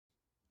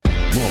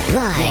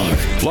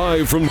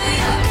Live from...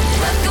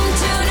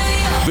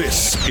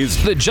 This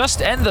is the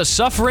Just End the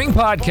Suffering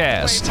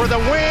podcast. For the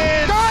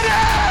win. Got it!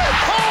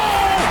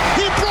 Oh!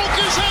 He broke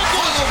his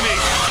ankle.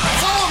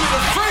 Follow me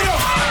to freedom.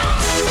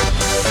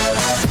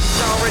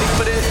 Y'all ready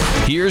for this?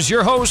 Here's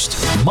your host,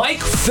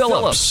 Mike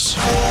Phillips.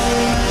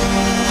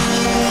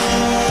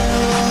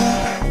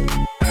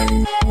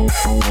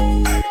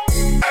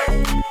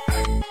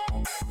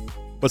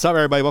 What's up,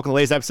 everybody? Welcome to the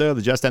latest episode of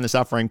the Just End the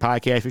Suffering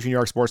podcast, featuring New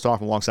York sports talk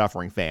from a long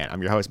suffering fan.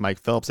 I'm your host, Mike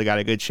Phillips. I got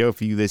a good show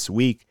for you this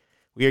week.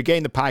 We are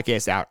getting the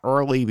podcast out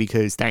early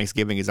because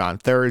Thanksgiving is on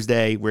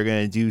Thursday. We're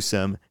going to do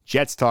some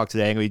Jets talk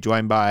today. I'm going to be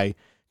joined by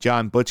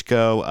John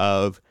Butchko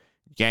of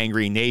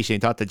Gangrene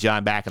Nation. Talked to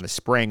John back in the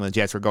spring when the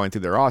Jets were going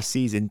through their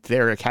offseason.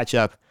 They're going to catch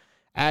up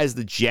as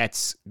the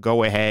Jets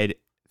go ahead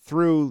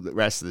through the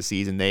rest of the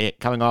season. They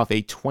coming off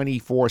a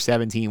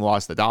 24-17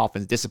 loss to the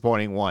Dolphins,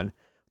 disappointing one.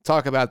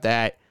 Talk about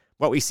that,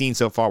 what we've seen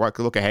so far, what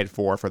to look ahead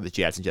for the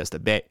Jets in just a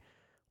bit.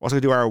 We're also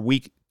going to do our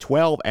Week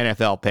 12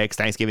 NFL picks,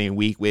 Thanksgiving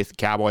week with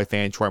Cowboy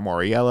fan Troy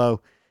Moriello.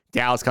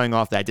 Dallas coming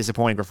off that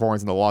disappointing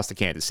performance in the loss to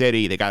Kansas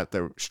City. They got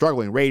the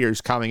struggling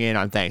Raiders coming in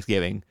on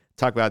Thanksgiving.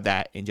 Talk about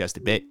that in just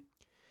a bit.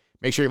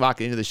 Make sure you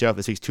lock into the show for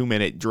this week's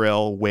 2-minute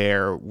drill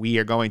where we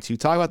are going to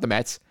talk about the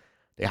Mets.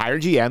 They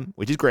hired a GM,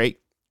 which is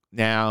great.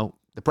 Now,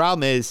 the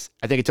problem is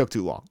I think it took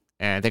too long.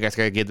 And I think that's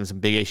going to give them some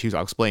big issues.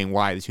 I'll explain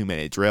why the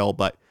 2-minute drill,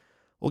 but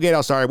we'll get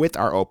all started with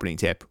our opening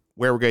tip,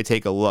 where we're going to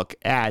take a look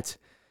at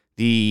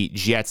the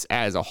Jets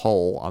as a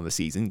whole on the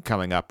season,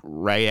 coming up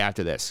right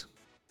after this.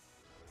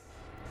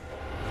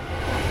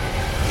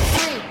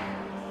 3,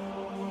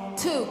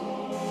 2,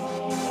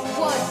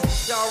 1.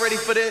 Y'all ready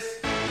for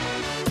this?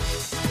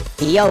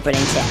 The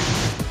opening tip.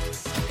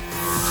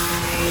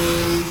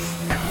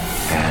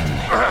 And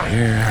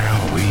here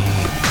we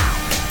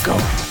go.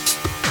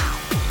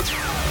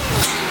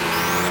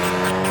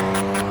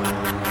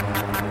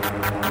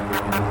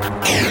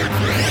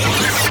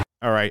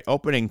 All right,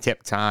 opening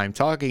tip time.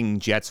 Talking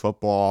Jets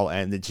football,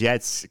 and the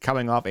Jets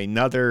coming off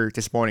another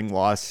disappointing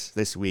loss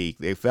this week.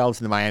 They fell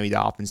to the Miami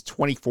Dolphins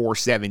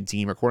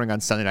 24-17, recording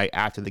on Sunday night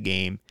after the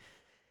game.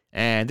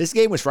 And this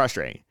game was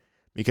frustrating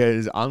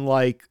because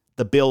unlike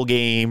the Bill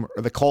game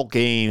or the Colt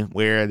game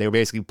where they were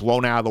basically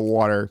blown out of the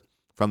water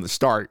from the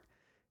start,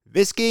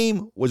 this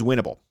game was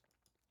winnable.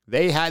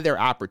 They had their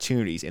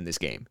opportunities in this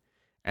game,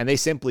 and they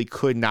simply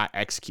could not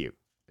execute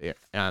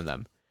on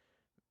them.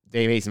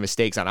 They made some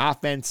mistakes on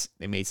offense.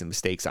 They made some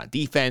mistakes on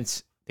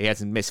defense. They had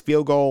some missed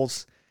field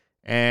goals.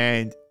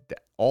 And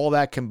all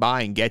that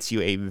combined gets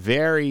you a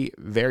very,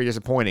 very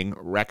disappointing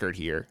record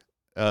here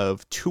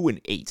of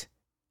 2-8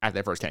 after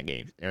their first 10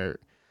 games. They're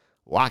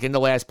locked into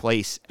last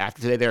place.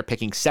 After today, they're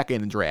picking second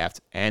in the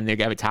draft. And they're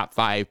going to have a top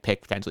 5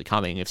 pick potentially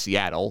coming if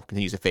Seattle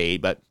continues to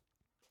fade. But,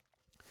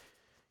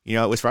 it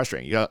was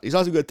frustrating. There's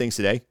also good things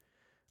today.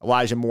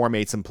 Elijah Moore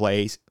made some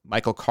plays.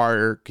 Michael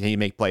Carter continued to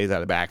make plays out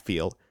of the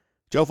backfield.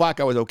 Joe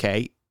Flacco was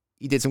okay.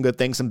 He did some good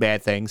things, some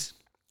bad things.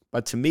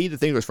 But to me, the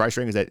thing that was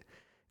frustrating is that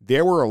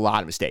there were a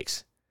lot of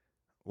mistakes.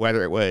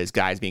 Whether it was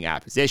guys being out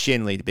of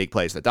position, leading to big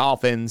plays for the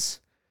Dolphins,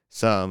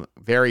 some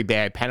very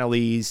bad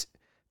penalties.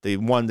 The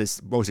one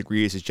that's most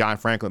egregious is John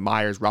Franklin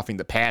Myers roughing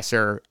the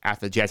passer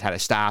after the Jets had a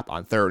stop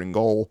on 3rd and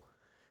goal.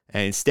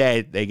 And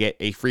instead, they get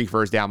a free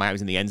first down.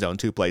 Miami's in the end zone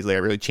 2 plays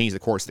later. Really changed the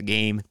course of the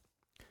game.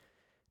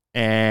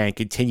 And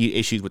continued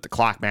issues with the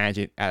clock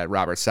management at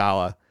Robert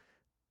Saleh.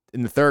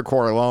 In the third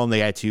quarter alone, they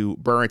had to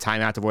burn a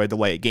timeout to avoid a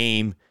delay of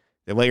game.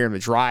 Then later in the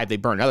drive, they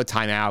burned another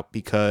timeout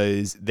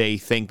because they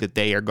think that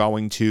they are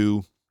going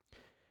to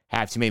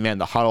have too many men in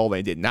the huddle.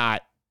 They did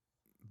not.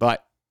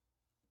 But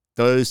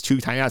those 2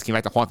 timeouts came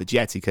back to haunt the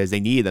Jets because they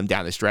needed them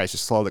down the stretch to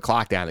slow the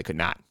clock down. They could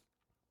not.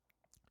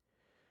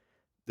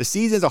 The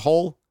season as a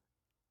whole,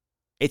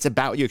 it's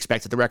about what you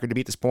expected the record to be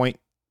at this point.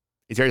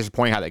 It's very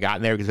disappointing how they got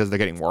in there because they're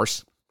getting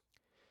worse.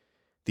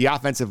 The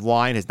offensive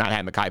line has not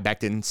had Mekhi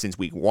Becton since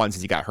week 1,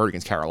 since he got hurt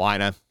against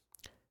Carolina.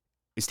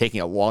 It's taking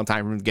a long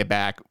time for him to get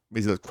back.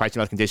 He's a question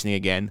about conditioning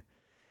again.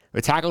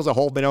 The tackles as a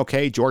whole have been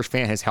okay. George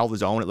Fant has held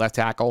his own at left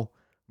tackle.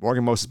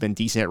 Morgan Moses has been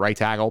decent at right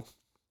tackle.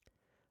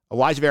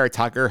 Elijah Vera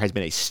Tucker has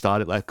been a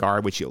stud at left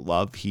guard, which you'll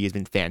love. He has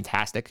been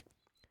fantastic.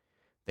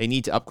 They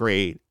need to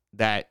upgrade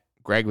that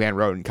Greg Van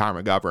Roten and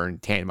Connor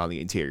McGovern tandem on the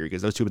interior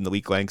because those two have been the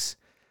weak links.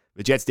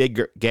 The Jets did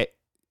get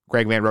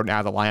Greg Van Roten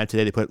out of the lineup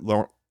today. They put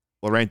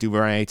Laurent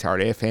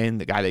Duvernay-Tardif in,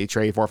 the guy they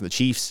traded for from the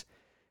Chiefs.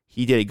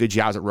 He did a good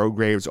job at Road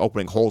Graves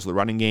opening holes for the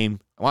running game.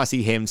 I want to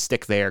see him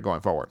stick there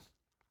going forward.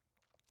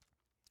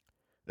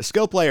 The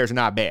skill players are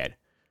not bad.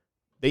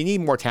 They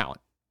need more talent,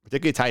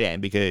 particularly tight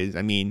end, because,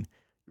 running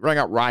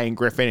out Ryan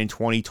Griffin in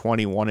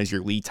 2021 as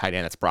your lead tight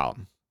end, that's a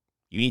problem.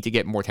 You need to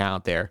get more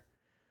talent there.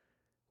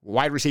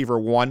 Wide receiver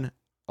 1,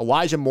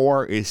 Elijah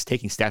Moore is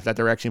taking steps that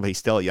direction, but he's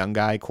still a young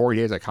guy. Corey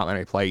Davis is a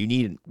complimentary player. You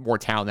need more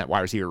talent in that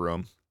wide receiver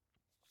room.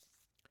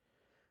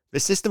 The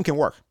system can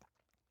work.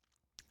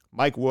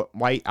 Mike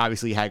White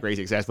obviously had great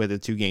success with the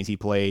 2 games he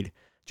played.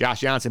 Josh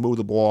Johnson moved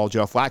the ball.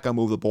 Joe Flacco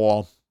moved the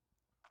ball.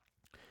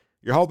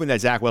 You're hoping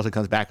that Zach Wilson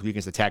comes back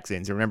against the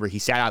Texans. And remember, he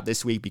sat out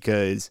this week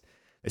because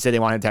They said they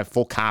wanted him to have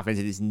full confidence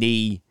in his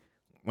knee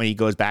when he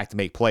goes back to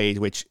make plays,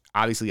 which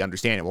obviously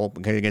understandable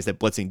because against the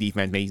blitzing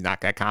defense, maybe he's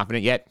not that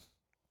confident yet.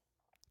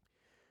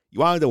 You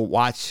wanted to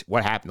watch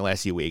what happened the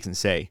last few weeks and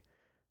say,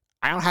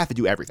 I don't have to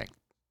do everything.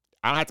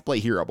 I don't have to play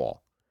hero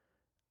ball.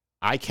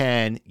 I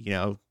can,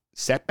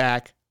 set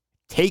back,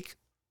 take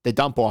the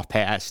dump off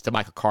pass to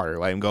Michael Carter,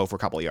 let him go for a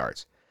couple of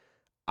yards.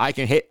 I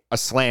can hit a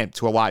slant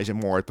to Elijah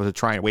Moore as opposed to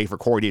trying to wait for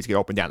Corey Davis to get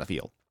open down the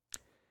field.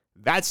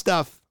 That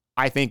stuff,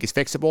 I think, is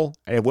fixable.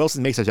 And if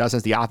Wilson makes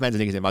adjustments, the offense, I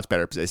think, is in a much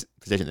better position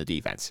than the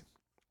defense.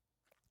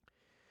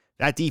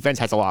 That defense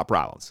has a lot of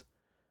problems.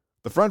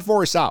 The front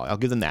four is solid. I'll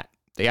give them that.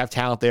 They have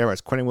talent there.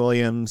 It's Quentin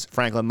Williams,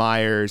 Franklin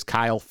Myers,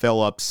 Kyle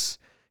Phillips,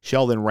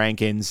 Sheldon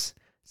Rankins.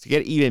 To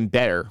get even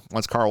better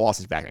once Carl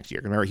Lawson's back next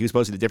year. Remember, he was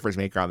supposed to be the difference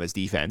maker on this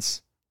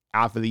defense.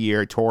 Out for the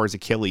year, tore his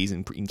Achilles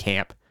in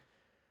camp.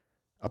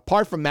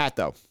 Apart from that,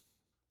 though,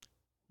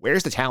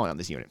 where's the talent on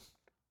this unit?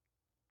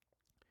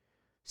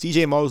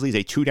 C.J. Mosley is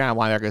a two-down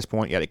linebacker at this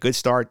point. He had a good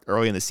start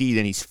early in the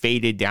season. He's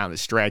faded down the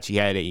stretch. He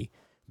had a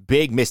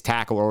big missed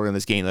tackle early in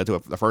this game that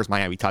led to the first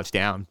Miami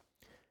touchdown.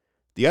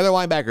 The other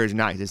linebacker is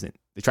non-existent.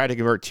 They tried to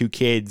convert two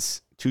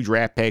kids, 2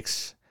 draft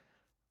picks,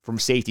 from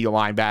safety to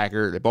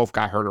linebacker. They both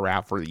got hurt or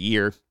out for the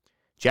year.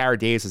 Jared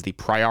Davis is the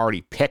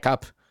priority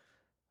pickup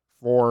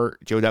for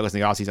Joe Douglas in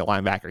the offseason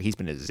linebacker. He's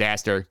been a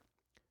disaster.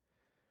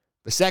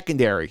 The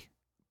secondary,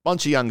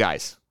 bunch of young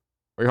guys.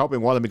 We're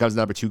hoping one of them becomes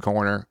the number 2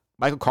 corner.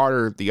 Michael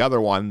Carter, the other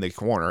one, the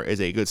corner,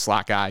 is a good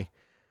slot guy.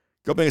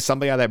 Go bring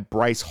somebody out of that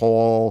Bryce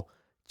Hall,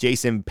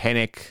 Jason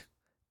Pinnock,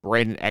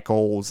 Brandon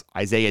Echols,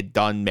 Isaiah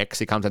Dunn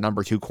mix. It comes a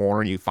number 2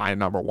 corner and you find a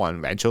number 1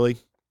 eventually.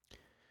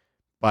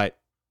 But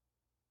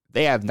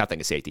they have nothing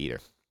at safety either.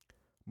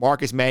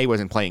 Marcus May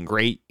wasn't playing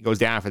great. He goes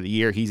down for the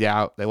year. He's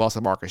out. They lost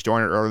to Marcus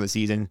Joyner earlier in the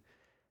season.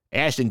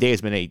 Ashton Day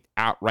has been an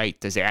outright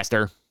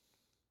disaster.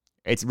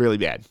 It's really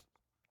bad.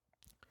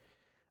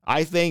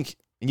 I think,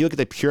 when you look at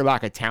the pure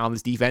lack of talent in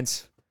this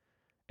defense,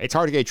 it's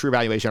hard to get a true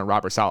evaluation on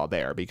Robert Saleh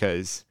there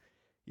because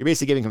you're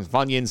basically giving him some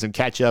Funyuns, some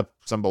ketchup,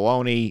 some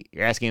bologna.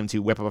 You're asking him to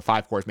whip up a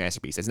 5-course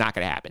masterpiece. It's not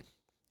going to happen.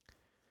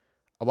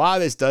 A lot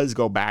of this does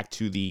go back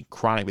to the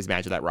chronic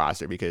mismatch of that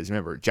roster because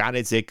remember, John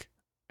Idzik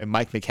and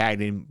Mike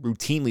McCagnon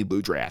routinely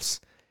blew drafts.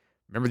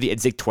 Remember the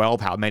Idzik 12,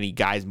 how many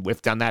guys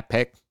whiffed on that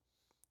pick?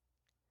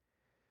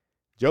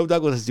 Joe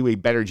Douglas has to do a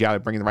better job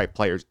of bringing the right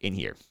players in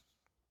here.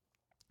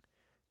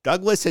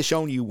 Douglas has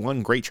shown you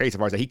one great trait so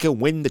far, is that he can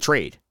win the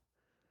trade.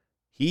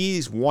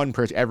 He's won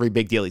every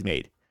big deal he's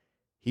made.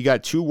 He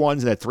got 2 1s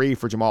and a 3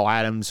 for Jamal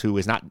Adams, who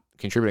is not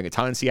contributing a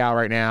ton in Seattle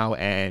right now,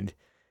 and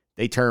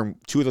they turned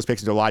 2 of those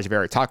picks into Elijah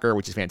Vera Tucker,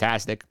 which is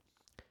fantastic.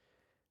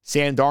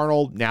 Sam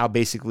Darnold now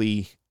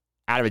basically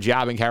out of a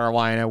job in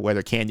Carolina,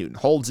 whether Cam Newton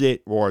holds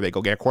it or they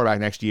go get a quarterback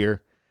next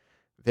year.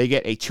 They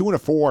get a 2 and a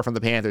 4 from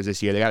the Panthers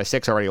this year. They got a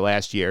 6 already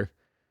last year.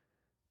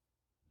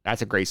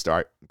 That's a great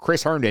start.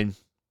 Chris Herndon,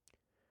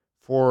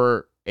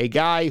 for a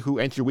guy who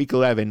entered week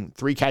 11,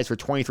 3 catches for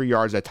 23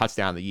 yards, a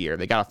touchdown of the year.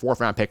 They got a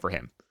 4th-round pick for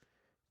him.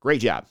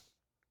 Great job.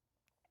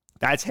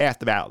 That's half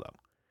the battle, though.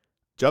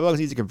 Joe Douglas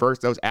needs to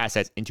convert those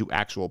assets into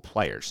actual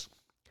players.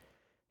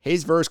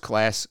 His first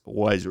class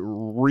was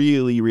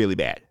really, really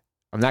bad.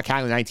 I'm not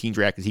counting the 19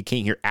 draft because he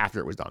came here after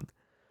it was done.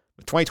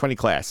 The 2020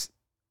 class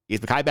is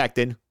Mekhi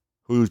Becton,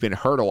 who's been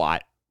hurt a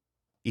lot.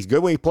 He's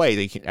good when he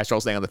plays. That's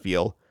trouble staying on the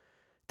field.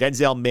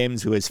 Denzel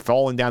Mims, who has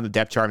fallen down the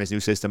depth chart in his new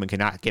system and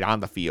cannot get on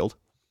the field.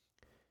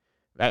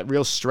 That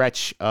real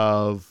stretch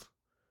of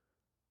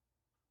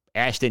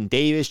Ashton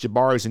Davis,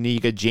 Jabari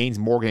Zuniga, James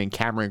Morgan, and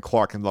Cameron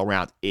Clark in the low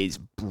round is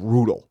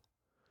brutal.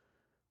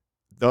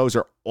 Those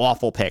are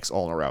awful picks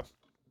all in a row.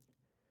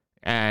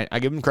 And I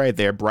give him credit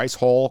there. Bryce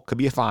Hall could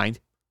be a find.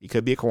 He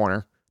could be a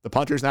corner. The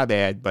punter's not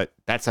bad, but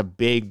that's a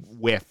big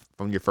whiff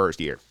from your first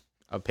year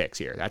of picks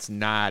here. That's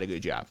not a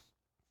good job.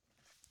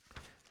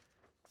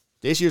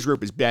 This year's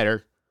group is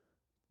better,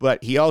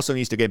 but he also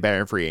needs to get better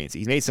in free agency.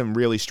 He's made some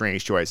really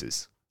strange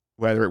choices,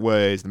 whether it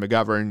was the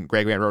McGovern,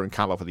 Greg Van Roten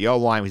combo for the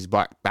O-line, which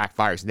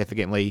backfired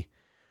significantly.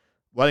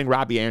 Letting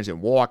Robbie Anderson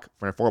walk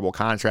for an affordable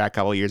contract a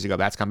couple of years ago,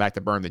 that's come back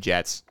to burn the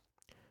Jets.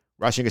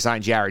 Rushing to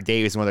sign Jared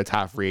Davis, one of the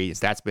top free agents,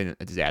 that's been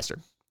a disaster.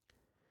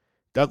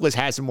 Douglas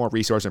has some more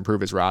resources to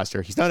improve his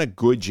roster. He's done a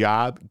good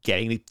job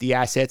getting the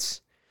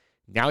assets.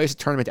 Now he has to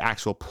turn them into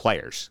actual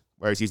players,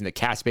 whether he's using the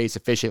cap space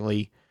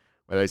efficiently,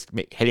 whether it's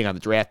hitting on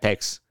the draft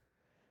picks.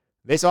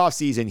 This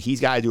offseason, he's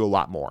got to do a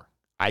lot more.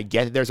 I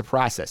get that there's a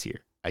process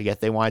here. I get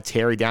they want to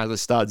tear it down to the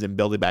studs and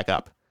build it back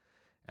up.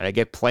 And I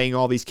get playing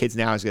all these kids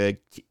now is going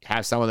to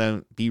have some of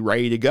them be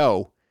ready to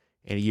go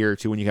in a year or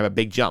two when you have a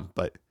big jump.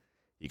 But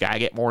you got to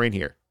get more in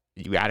here.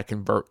 You got to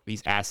convert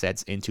these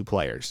assets into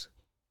players.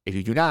 If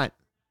you do not,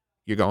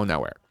 you're going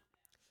nowhere.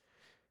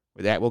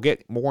 With that, we'll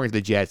get more into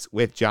the Jets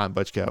with John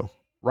Butchko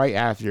right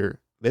after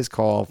this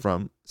call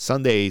from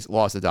Sunday's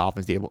loss to the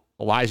Dolphins. The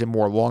Elijah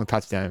Moore long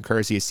touchdown,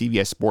 courtesy of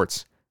CBS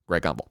Sports'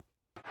 Greg Gumbel.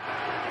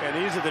 And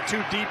these are the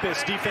 2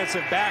 deepest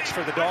defensive backs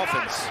for the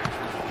Dolphins.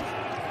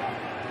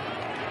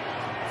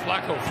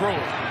 Flacco throwing.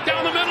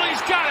 Down the middle,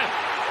 he's got it.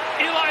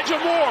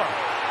 Elijah Moore.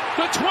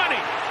 The 20.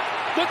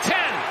 The 10.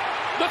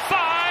 the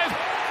 5.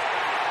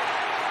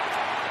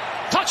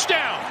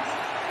 Touchdown.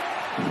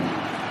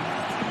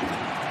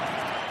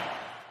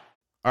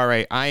 All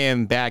right, I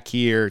am back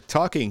here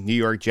talking New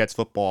York Jets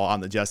football on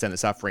the Just End the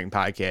Suffering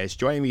podcast.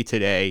 Joining me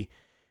today,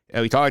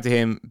 we talked to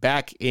him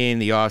back in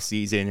the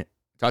offseason.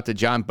 Talked to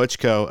John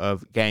Butchko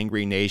of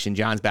Gangrene Nation.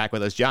 John's back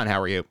with us. John, how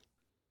are you?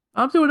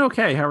 I'm doing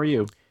okay. How are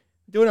you?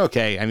 Doing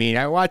okay. I mean,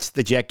 I watched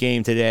the Jet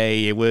game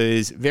today. It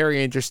was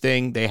very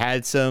interesting. They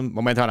had some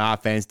momentum on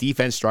offense.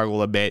 Defense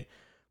struggled a bit.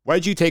 What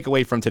did you take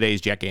away from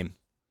today's Jet game?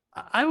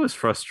 I was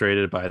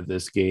frustrated by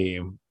this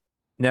game.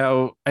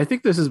 Now, I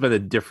think this has been a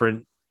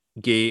different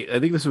game. I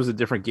think this was a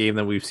different game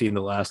than we've seen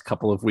the last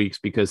couple of weeks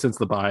because since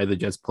the bye, the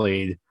Jets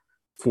played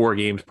 4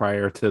 games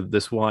prior to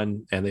this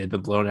one, and they had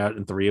been blown out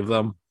in 3 of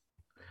them.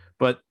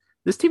 But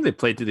this team they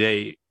played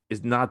today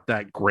is not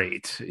that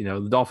great. You know,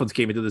 the Dolphins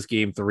came into this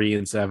game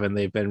 3-7.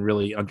 They've been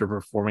really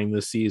underperforming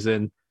this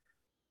season.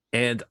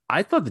 And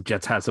I thought the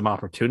Jets had some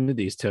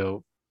opportunities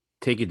to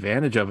take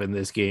advantage of in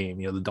this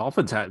game. You know, the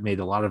Dolphins had made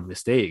a lot of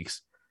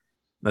mistakes.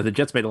 Now, the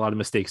Jets made a lot of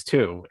mistakes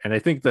too. And I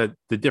think that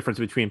the difference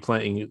between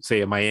playing,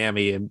 say, a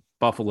Miami and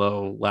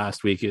Buffalo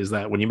last week is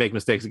that when you make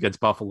mistakes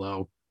against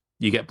Buffalo,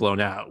 you get blown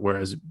out.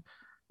 Whereas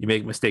you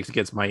make mistakes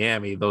against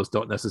Miami, those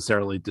don't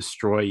necessarily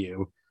destroy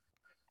you.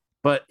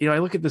 But, you know, I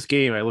look at this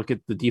game, I look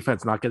at the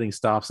defense not getting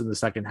stops in the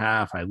second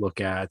half. I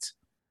look at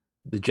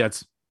the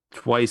Jets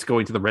twice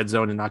going to the red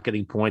zone and not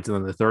getting points. And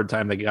then the third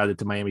time they got it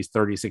to Miami's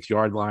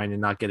 36-yard line and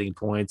not getting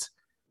points.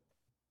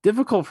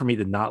 Difficult for me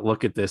to not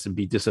look at this and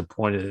be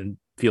disappointed and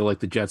feel like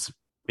the Jets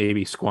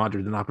maybe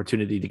squandered an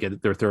opportunity to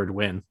get their third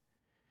win.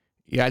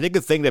 Yeah, I think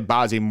the thing that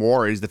bothers me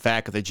more is the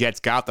fact that the Jets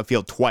got off the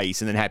field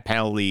twice and then had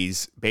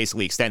penalties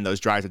basically extend those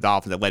drives of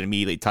Dolphins that led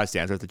immediately to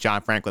touchdowns. So it's the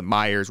John Franklin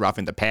Myers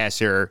roughing the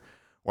passer,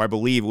 or I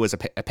believe it was a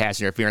pass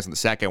interference on the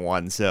second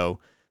one. So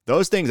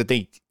those things I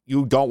think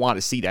you don't want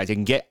to see that. You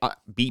can get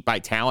beat by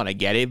talent, I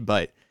get it,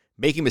 but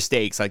making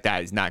mistakes like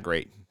that is not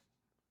great.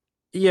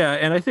 Yeah,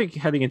 and I think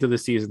heading into the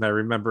season, I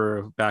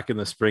remember back in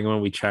the spring when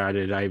we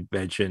chatted, I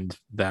mentioned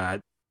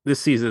that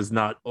this season is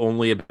not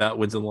only about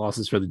wins and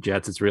losses for the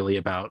Jets, it's really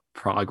about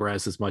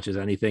progress as much as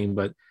anything.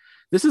 But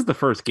this is the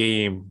first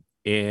game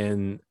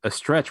in a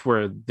stretch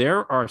where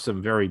there are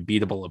some very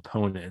beatable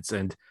opponents.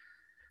 And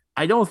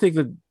I don't think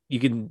that you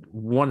can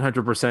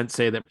 100%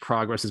 say that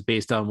progress is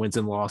based on wins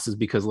and losses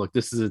because, look,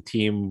 this is a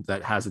team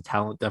that has a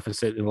talent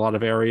deficit in a lot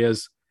of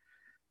areas.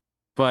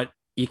 But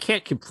you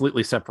can't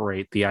completely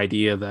separate the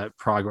idea that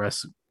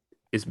progress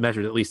is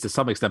measured at least to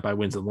some extent by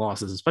wins and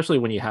losses, especially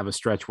when you have a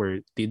stretch where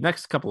the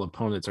next couple of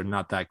opponents are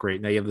not that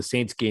great. Now you have the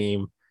Saints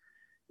game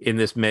in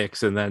this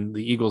mix, and then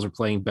the Eagles are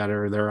playing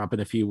better. They're up in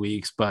a few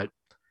weeks, but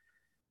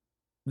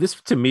this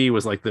to me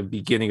was like the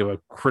beginning of a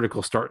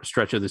critical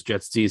stretch of this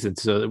Jets season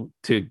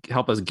to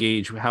help us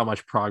gauge how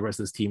much progress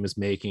this team is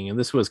making. And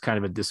this was kind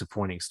of a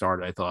disappointing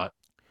start, I thought.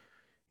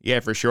 Yeah,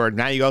 for sure.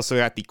 Now you also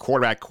got the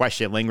quarterback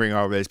question lingering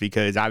over this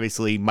because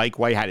obviously Mike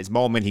White had his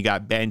moment. He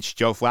got benched.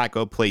 Joe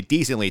Flacco played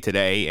decently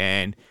today,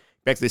 and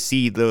expect to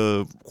see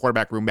the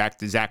quarterback room back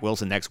to Zach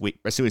Wilson next week,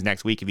 as soon as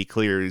next week if he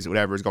clears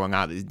whatever is going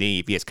on with his knee,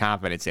 if he has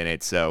confidence in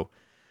it. So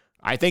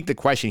I think the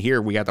question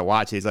here we have to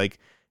watch is like,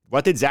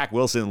 what did Zach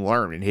Wilson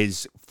learn in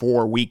his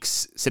 4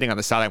 weeks sitting on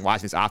the sideline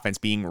watching this offense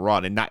being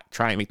run and not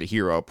trying to make the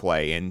hero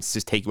play and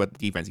just take what the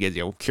defense gives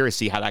you? I'm curious to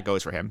see how that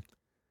goes for him.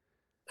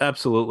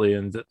 Absolutely.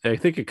 And I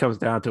think it comes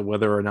down to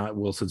whether or not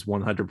Wilson's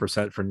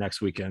 100% for next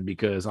weekend,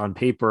 because on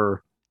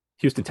paper,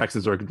 Houston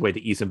Texans are a good way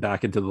to ease him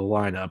back into the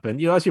lineup.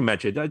 And, you know, as you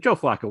mentioned, Joe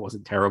Flacco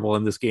wasn't terrible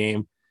in this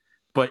game,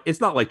 but it's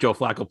not like Joe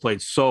Flacco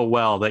played so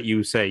well that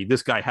you say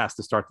this guy has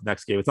to start the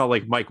next game. It's not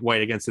like Mike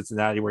White against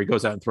Cincinnati where he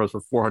goes out and throws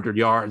for 400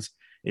 yards.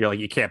 And you're like,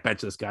 you can't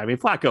bench this guy. I mean,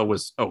 Flacco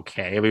was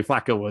okay. I mean,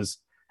 Flacco was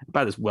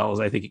about as well as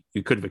I think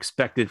you could have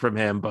expected from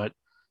him, but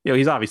you know,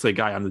 he's obviously a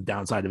guy on the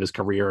downside of his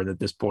career, and at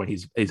this point,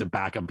 he's a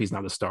backup. He's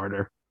not a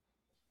starter.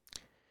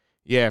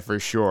 Yeah, for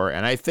sure.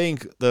 And I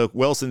think the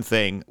Wilson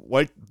thing,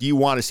 what do you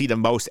want to see the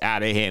most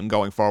out of him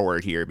going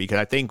forward here? Because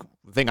I think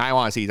the thing I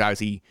want to see is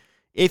obviously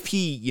if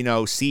he, you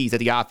know, sees that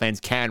the offense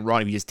can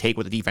run, if you just take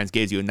what the defense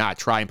gives you and not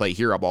try and play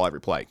hero ball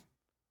every play.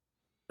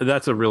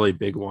 That's a really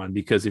big one,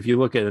 because if you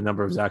look at a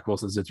number of Zach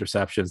Wilson's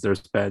interceptions, there's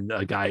been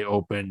a guy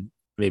open,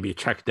 maybe a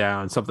check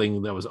down,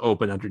 something that was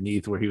open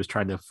underneath where he was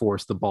trying to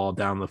force the ball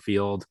down the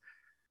field.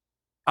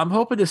 I'm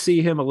hoping to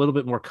see him a little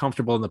bit more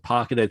comfortable in the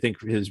pocket. I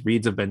think his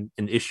reads have been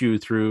an issue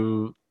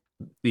through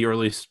the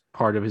early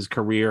part of his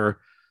career.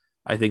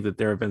 I think that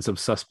there have been some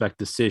suspect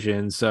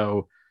decisions.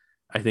 So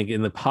I think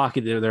in the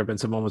pocket, there have been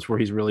some moments where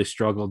he's really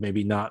struggled,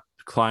 maybe not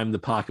climb the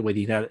pocket when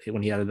he had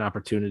an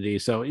opportunity.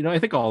 So, you know, I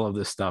think all of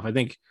this stuff, I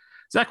think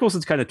Zach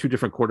Wilson's kind of two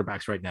different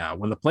quarterbacks right now.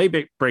 When the play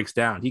breaks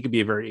down, he could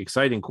be a very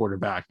exciting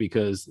quarterback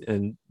because,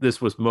 and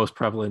this was most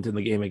prevalent in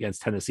the game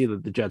against Tennessee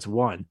that the Jets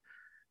won,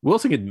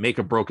 Wilson could make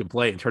a broken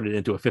play and turn it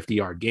into a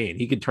 50-yard gain.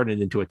 He could turn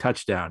it into a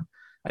touchdown.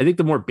 I think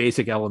the more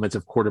basic elements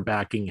of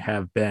quarterbacking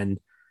have been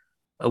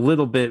a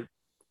little bit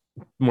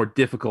more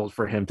difficult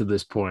for him to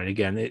this point.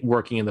 Again,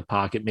 working in the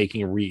pocket,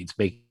 making reads,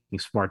 making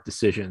smart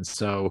decisions.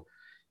 So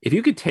if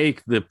you could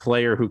take the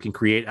player who can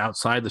create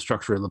outside the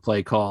structure of the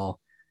play call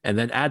and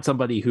then add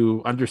somebody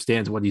who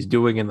understands what he's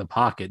doing in the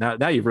pocket,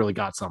 now you've really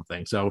got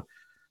something. So,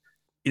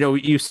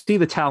 you see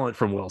the talent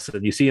from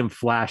Wilson, you see him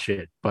flash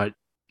it, but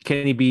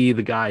can he be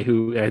the guy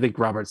who, I think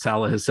Robert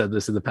Saleh has said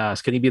this in the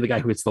past, can he be the guy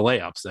who hits the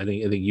layups? I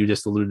think you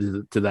just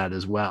alluded to that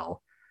as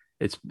well.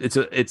 It's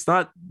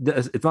not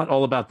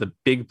all about the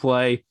big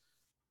play.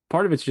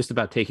 Part of it's just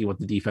about taking what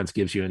the defense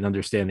gives you and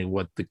understanding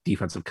what the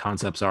defensive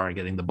concepts are and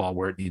getting the ball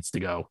where it needs to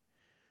go.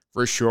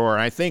 For sure.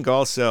 And I think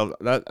also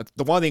the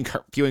one of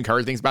the few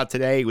encouraging things about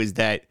today was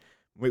that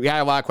we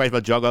had a lot of questions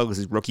about Joe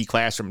Douglas' rookie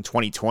class from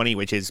 2020,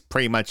 which has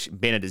pretty much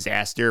been a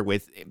disaster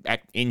with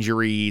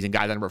injuries and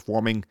guys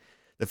underperforming.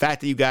 The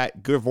fact that you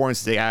got good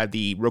performances out of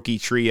the rookie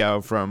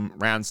trio from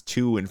rounds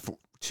 2,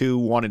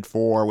 1, and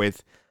 4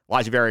 with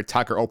Elijah Vera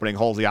Tucker opening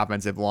holes in the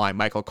offensive line,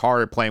 Michael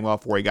Carter playing well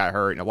before he got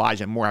hurt, and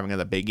Elijah Moore having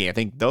another big game. I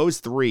think those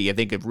three,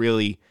 have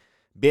really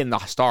been the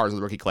stars of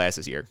the rookie class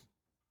this year.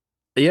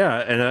 Yeah,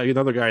 and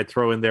another guy I'd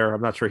throw in there,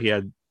 I'm not sure he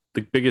had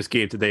the biggest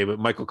game today, but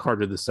Michael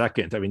Carter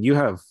II. I mean, you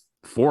have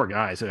 4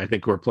 guys that I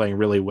think who are playing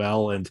really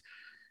well, and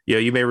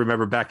you may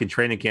remember back in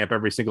training camp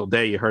every single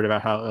day you heard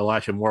about how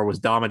Elijah Moore was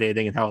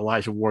dominating and how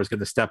Elijah Moore is going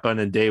to step on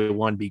and day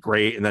one be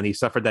great, and then he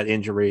suffered that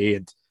injury,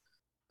 and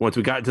once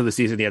we got into the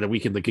season, he had a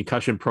week in the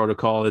concussion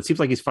protocol. It seems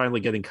like he's finally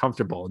getting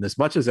comfortable, and as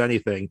much as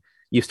anything,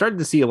 you've started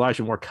to see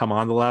Elijah Moore come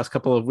on the last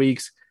couple of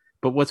weeks,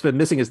 but what's been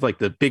missing is like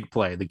the big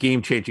play, the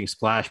game-changing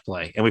splash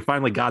play, and we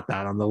finally got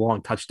that on the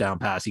long touchdown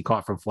pass he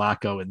caught from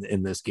Flacco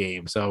in this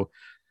game. So,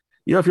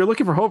 if you're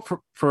looking for hope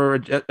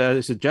for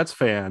as a Jets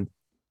fan,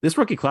 this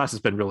rookie class has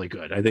been really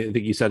good. I think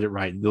you said it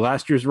right. The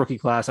last year's rookie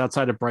class,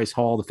 outside of Bryce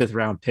Hall, the 5th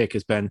round pick,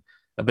 has been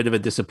a bit of a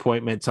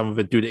disappointment. Some of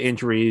it due to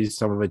injuries,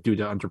 some of it due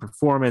to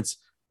underperformance.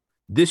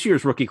 This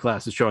year's rookie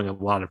class is showing a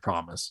lot of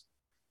promise.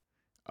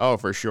 Oh,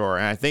 for sure.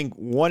 And I think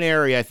one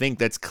area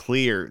that's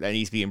clear that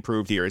needs to be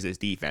improved here is his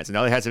defense. I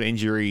know they had some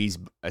injuries,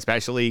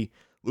 especially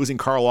losing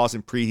Carl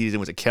Lawson preseason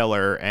was a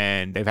killer,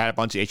 and they've had a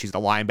bunch of issues at the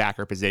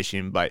linebacker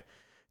position, but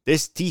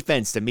this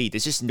defense, to me,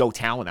 there's just no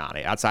talent on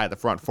it outside of the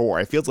front 4.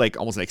 It feels like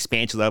almost an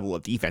expansion level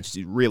of defense,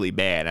 which is really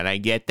bad. And I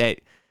get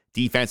that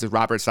defense is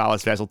Robert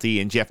Saleh's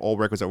specialty, and Jeff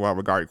Ulbrich was a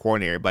well-regarded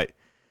coordinator, but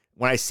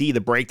when I see the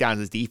breakdowns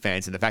of his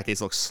defense and the fact that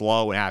it looks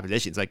slow and out of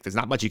position, it's like there's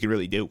not much you can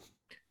really do.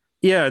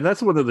 Yeah, and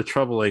that's one of the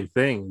troubling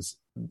things.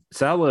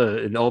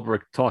 Saleh and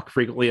Ulbrich talk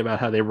frequently about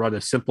how they run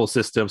a simple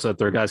system so that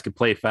their guys can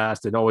play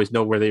fast and always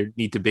know where they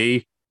need to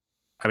be.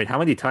 I mean, how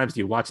many times do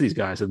you watch these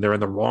guys and they're in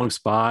the wrong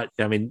spot?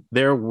 I mean,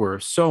 there were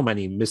so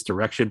many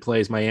misdirection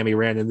plays Miami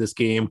ran in this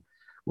game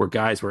where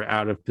guys were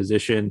out of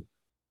position.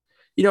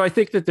 I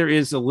think that there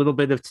is a little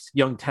bit of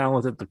young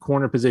talent at the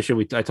corner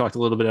position. I talked a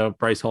little bit about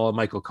Bryce Hall and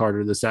Michael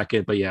Carter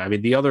II, but yeah, I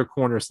mean, the other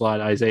corner slot,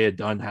 Isaiah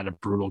Dunn, had a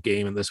brutal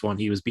game in this one.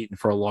 He was beaten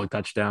for a long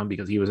touchdown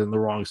because he was in the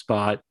wrong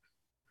spot.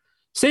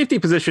 Safety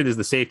position is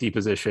the safety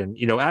position.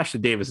 Ashton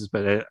Davis has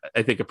been,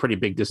 I think, a pretty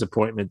big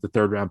disappointment, the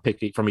 3rd round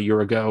pick from a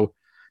year ago.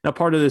 Now,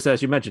 part of this,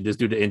 as you mentioned, is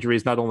due to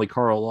injuries, not only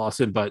Carl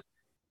Lawson, but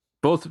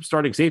both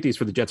starting safeties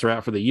for the Jets are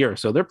out for the year.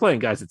 So they're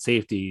playing guys at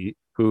safety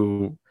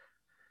who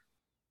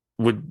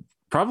would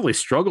probably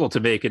struggle to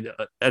make an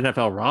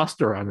NFL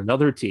roster on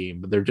another team,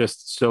 but they're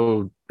just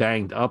so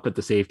banged up at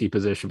the safety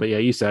position. But yeah,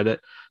 you said it.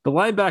 The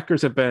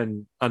linebackers have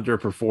been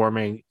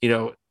underperforming.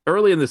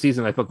 Early in the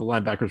season, I thought the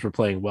linebackers were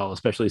playing well,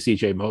 especially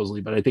CJ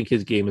Mosley, but I think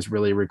his game has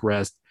really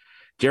regressed.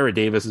 Jared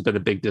Davis has been a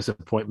big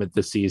disappointment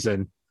this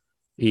season.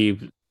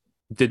 He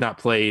did not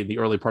play the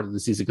early part of the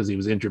season because he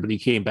was injured, but he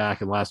came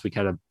back and last week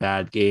had a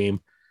bad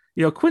game.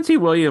 Quincy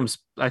Williams,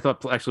 I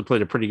thought, actually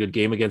played a pretty good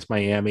game against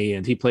Miami,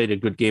 and he played a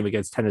good game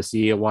against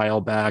Tennessee a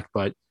while back,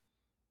 but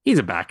he's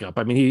a backup.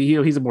 I mean,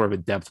 he's a more of a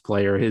depth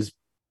player. His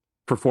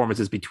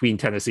performances between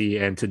Tennessee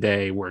and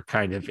today were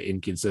kind of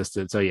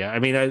inconsistent. So yeah, I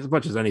mean, as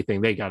much as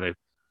anything, they got to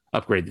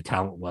upgrade the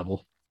talent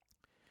level.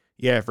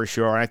 Yeah, for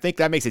sure. And I think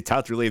that makes it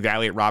tough to really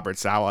evaluate Robert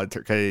Saleh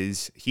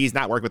because he's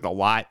not worked with a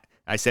lot.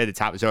 I said at the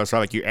top of the show, it's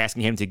like you're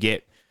asking him to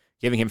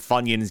giving him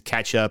Funyuns,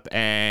 ketchup,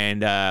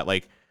 and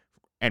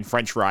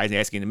French fries, and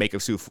asking him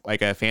to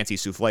make a fancy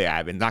souffle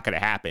out of it. It's not going to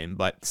happen.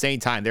 But at the same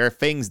time, there are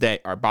things that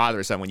are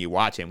bothersome when you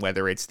watch him,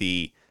 whether it's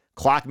the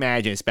clock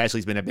management, especially,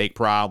 has been a big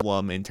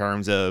problem in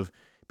terms of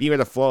being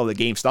able to flow of the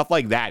game. Stuff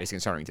like that is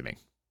concerning to me.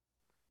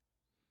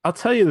 I'll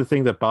tell you the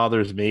thing that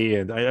bothers me,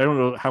 and I don't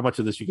know how much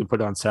of this you can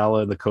put on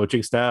Saleh and the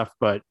coaching staff,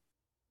 but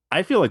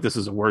I feel like this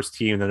is a worse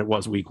team than it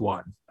was week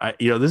 1.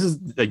 This is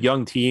a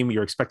young team.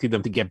 You're expecting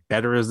them to get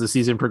better as the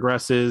season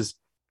progresses,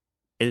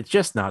 and it's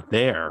just not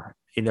there.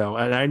 And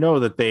I know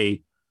that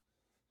they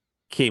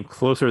came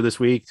closer this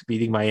week to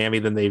beating Miami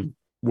than they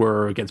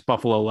were against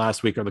Buffalo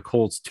last week or the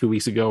Colts 2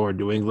 weeks ago or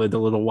New England a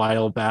little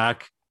while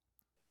back.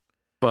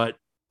 But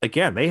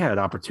again, they had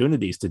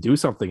opportunities to do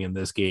something in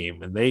this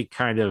game and they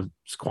kind of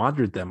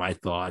squandered them, I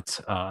thought.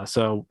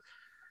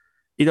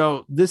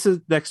 This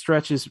next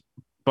stretch is a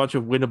bunch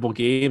of winnable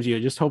games. You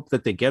just hope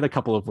that they get a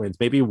couple of wins.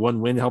 Maybe one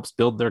win helps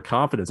build their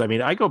confidence. I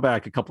mean, I go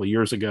back a couple of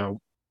years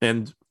ago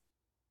and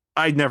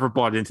I never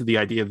bought into the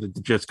idea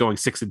that just going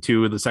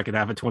 6-2 in the second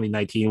half of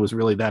 2019 was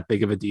really that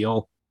big of a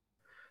deal.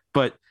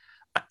 But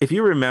if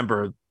you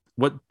remember,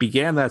 what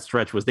began that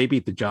stretch was they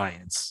beat the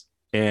Giants,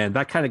 and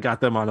that kind of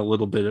got them on a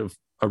little bit of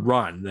a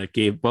run that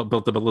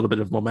built them a little bit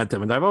of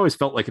momentum. And I've always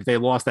felt like if they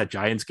lost that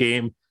Giants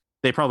game,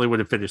 they probably would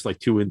have finished like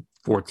 2-14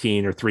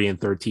 or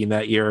 3-13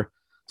 that year.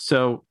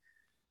 So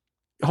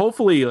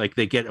hopefully, like,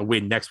 they get a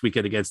win next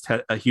weekend against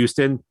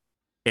Houston,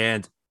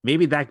 and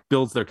maybe that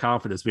builds their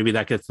confidence. Maybe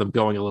that gets them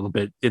going a little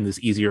bit in this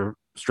easier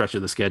stretch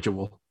of the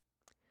schedule.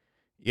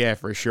 Yeah,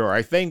 for sure.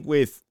 I think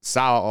with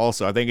Saleh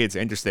also, I think it's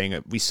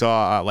interesting. We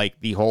saw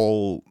like the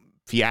whole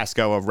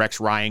fiasco of Rex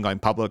Ryan going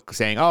public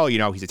saying, oh,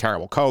 he's a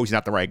terrible coach, he's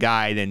not the right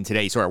guy. Then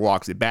today he sort of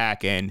walks it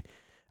back. And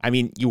I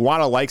mean, you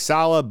want to like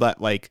Saleh,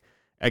 but like,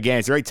 again,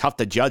 it's very tough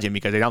to judge him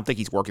because I don't think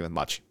he's working with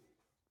much.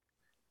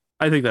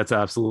 I think that's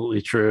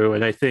absolutely true.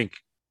 And I think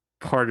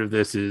part of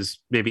this is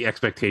maybe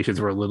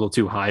expectations were a little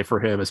too high for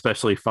him,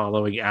 especially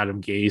following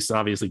Adam Gase.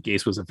 Obviously,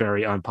 Gase was a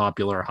very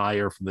unpopular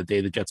hire from the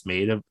day the Jets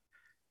made him.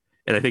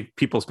 And I think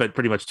people spent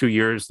pretty much 2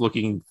 years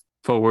looking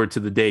forward to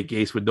the day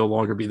Gase would no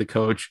longer be the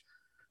coach.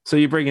 So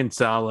you bring in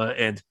Saleh,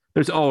 and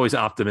there's always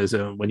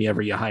optimism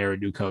whenever you hire a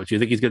new coach. You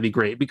think he's going to be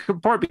great,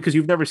 part because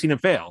you've never seen him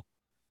fail.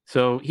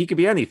 So he could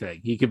be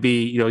anything. He could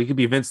be, he could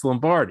be Vince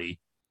Lombardi.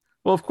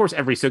 Well, of course,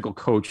 every single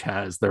coach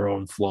has their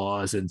own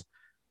flaws, and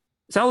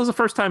Saleh's a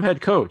first-time head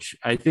coach.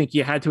 I think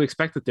you had to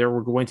expect that there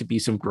were going to be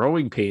some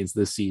growing pains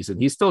this season.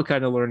 He's still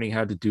kind of learning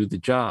how to do the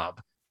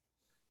job.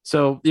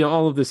 So,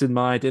 all of this in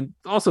mind, and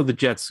also the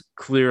Jets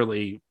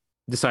clearly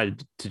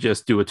decided to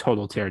just do a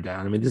total teardown.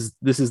 I mean,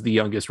 this is the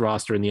youngest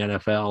roster in the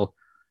NFL.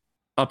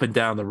 Up and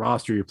down the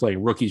roster, you're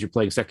playing rookies, you're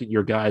playing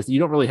second-year guys. You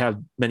don't really have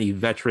many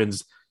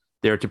veterans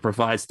there to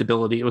provide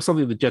stability. It was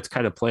something the Jets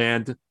kind of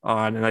planned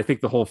on, and I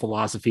think the whole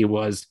philosophy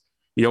was,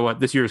 you know what,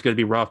 this year is going to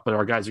be rough, but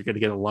our guys are going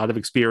to get a lot of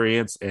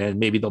experience, and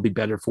maybe they'll be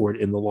better for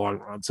it in the long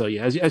run. So,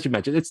 yeah, as you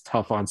mentioned, it's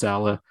tough on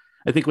Saleh.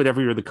 I think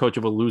whenever you're the coach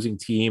of a losing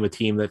team, a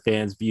team that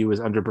fans view as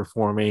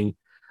underperforming,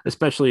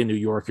 especially in New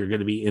York, you're going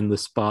to be in the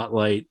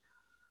spotlight.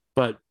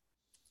 But,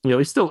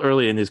 he's still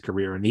early in his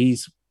career, and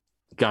he's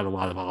got a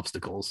lot of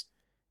obstacles.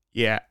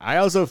 Yeah, I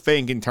also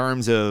think in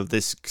terms of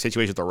this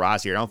situation with the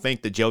roster, I don't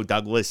think the Joe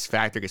Douglas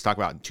factor gets talked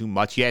about too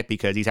much yet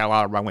because he's had a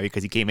lot of runway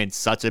because he came in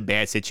such a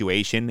bad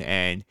situation.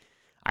 And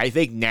I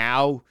think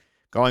now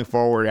going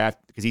forward,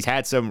 because he's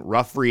had some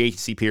rough free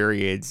agency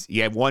periods, he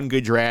had one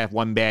good draft,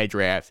 one bad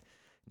draft.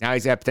 Now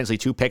he's got potentially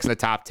 2 picks in the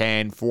top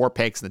 10, 4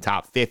 picks in the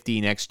top 50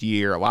 next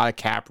year, a lot of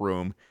cap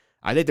room.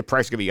 I think the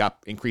price is going to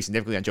be increased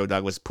significantly on Joe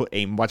Douglas, put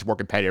a much more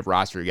competitive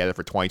roster together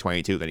for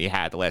 2022 than he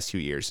had the last 2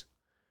 years.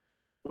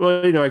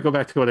 Well, I go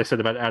back to what I said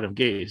about Adam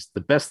Gase.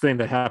 The best thing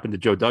that happened to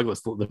Joe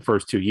Douglas the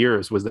first 2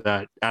 years was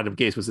that Adam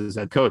Gase was his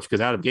head coach,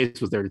 because Adam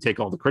Gase was there to take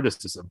all the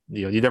criticism.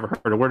 You never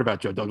heard a word about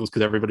Joe Douglas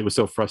because everybody was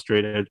so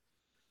frustrated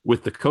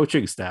with the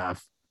coaching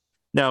staff.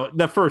 Now,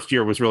 the first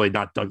year was really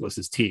not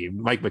Douglas's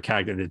team. Mike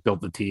Maccagnan had built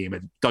the team,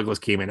 and Douglas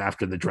came in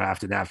after the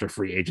draft and after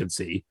free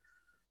agency.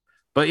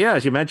 But yeah,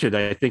 as you mentioned,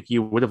 I think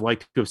you would have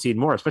liked to have seen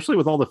more, especially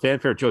with all the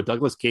fanfare Joe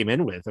Douglas came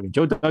in with. I mean,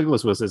 Joe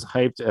Douglas was as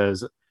hyped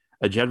as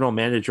a general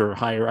manager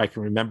hire I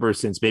can remember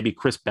since maybe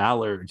Chris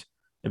Ballard,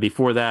 and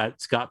before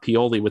that, Scott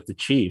Pioli with the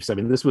Chiefs. I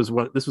mean, this was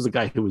a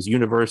guy who was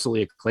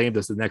universally acclaimed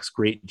as the next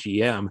great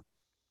GM,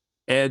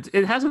 and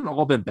it hasn't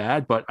all been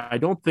bad, but I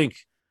don't think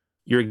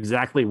you're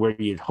exactly where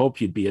you'd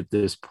hope you'd be at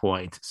this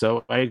point.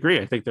 So I agree.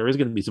 I think there is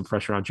going to be some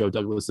pressure on Joe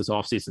Douglas this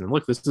offseason. And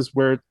look, this is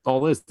where it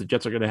all is. The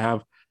Jets are going to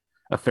have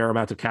a fair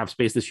amount of cap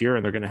space this year,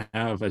 and they're going to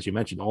have, as you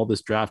mentioned, all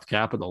this draft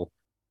capital.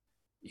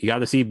 You got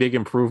to see big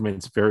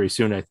improvements very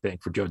soon, I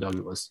think, for Joe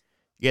Douglas.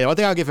 Yeah, the one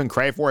thing I'll give him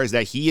credit for is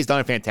that he has done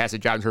a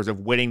fantastic job in terms of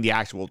winning the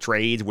actual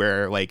trades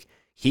where, like,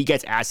 he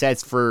gets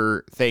assets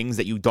for things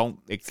that you don't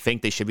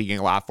think they should be getting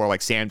a lot for,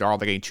 like Sam Darnold,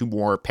 they're getting 2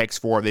 more picks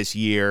for this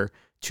year.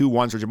 2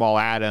 ones for Jamal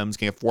Adams,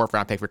 getting a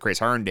 4th-round pick for Chris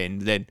Herndon,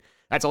 then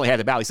that's only half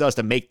the battle. He still has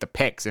to make the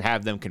picks and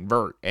have them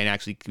convert and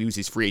actually use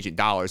his free agent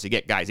dollars to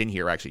get guys in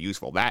here actually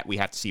useful. That we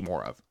have to see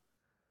more of.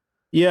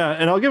 Yeah,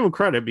 and I'll give him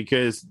credit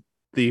because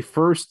the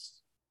first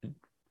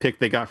pick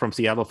they got from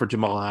Seattle for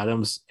Jamal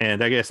Adams,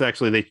 and I guess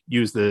actually they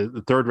used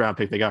the 3rd-round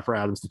pick they got for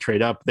Adams to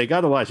trade up. They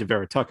got Elijah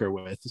Vera Tucker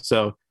with,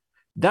 so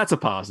that's a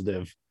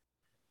positive.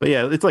 But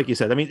yeah, it's like you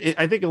said. I mean,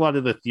 I think a lot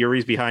of the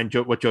theories behind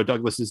what Joe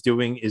Douglas is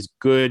doing is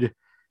good.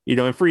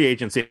 In free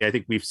agency, I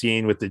think we've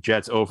seen with the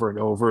Jets over and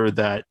over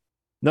that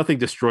nothing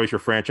destroys your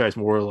franchise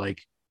more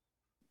like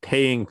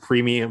paying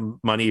premium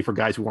money for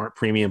guys who aren't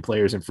premium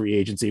players in free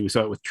agency. We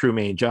saw it with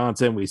Trumaine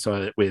Johnson. We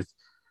saw it with,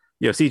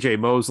 CJ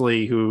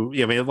Mosley, who,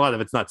 I mean, a lot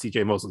of it's not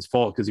CJ Mosley's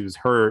fault because he was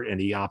hurt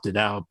and he opted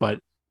out. But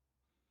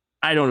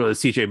I don't know that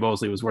CJ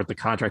Mosley was worth the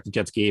contract the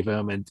Jets gave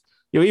him. And,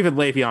 even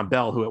Le'Veon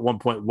Bell, who at one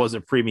point was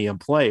a premium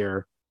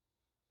player,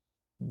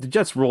 the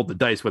Jets rolled the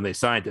dice when they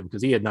signed him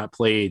because he had not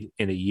played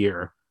in a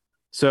year.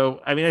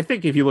 So, I mean, I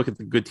think if you look at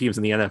the good teams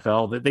in the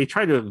NFL, they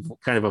try to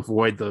kind of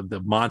avoid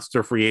the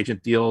monster free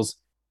agent deals,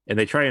 and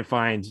they try and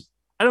find,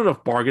 I don't know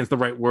if bargain's the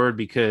right word,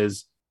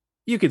 because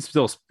you could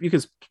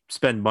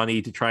spend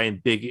money to try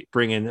and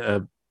bring in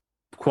a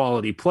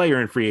quality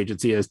player in free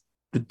agency as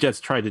the Jets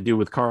tried to do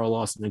with Carl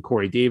Lawson and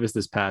Corey Davis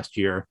this past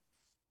year.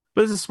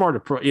 But it's a smart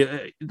approach.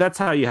 That's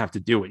how you have to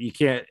do it. You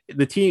can't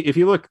the team. If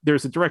you look,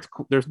 there's a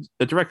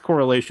direct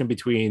correlation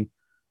between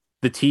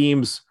the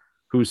teams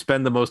who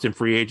spend the most in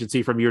free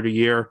agency from year to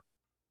year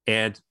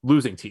and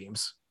losing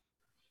teams.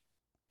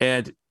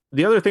 And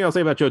the other thing I'll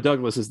say about Joe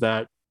Douglas is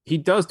that he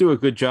does do a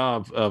good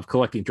job of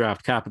collecting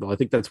draft capital. I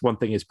think that's one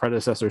thing his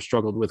predecessor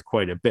struggled with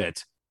quite a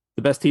bit.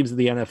 The best teams in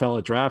the NFL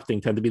at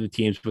drafting tend to be the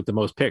teams with the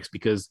most picks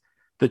because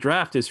the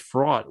draft is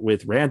fraught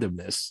with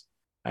randomness.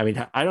 I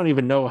mean, I don't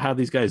even know how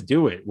these guys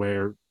do it,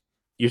 where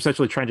you're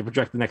essentially trying to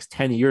project the next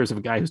 10 years of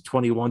a guy who's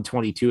 21,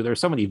 22. There are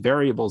so many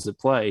variables at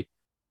play.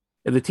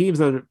 And the teams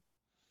that are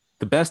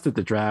the best at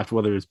the draft,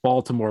 whether it's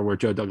Baltimore, where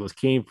Joe Douglas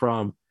came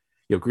from,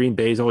 Green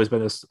Bay's always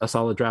been a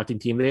solid drafting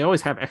team. They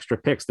always have extra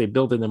picks. They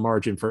build in the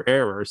margin for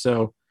error.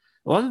 So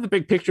a lot of the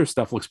big picture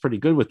stuff looks pretty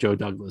good with Joe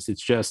Douglas.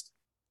 It's just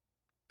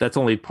that's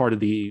only part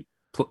of the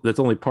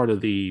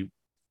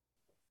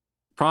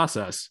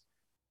process.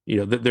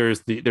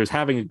 There's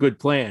having a good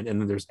plan,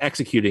 and then there's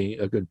executing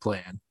a good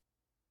plan.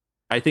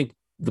 I think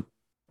the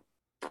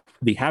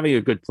having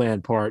a good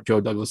plan part,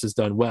 Joe Douglas has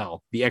done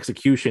well. The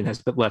execution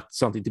has left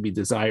something to be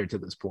desired to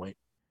this point.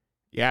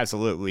 Yeah,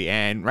 absolutely.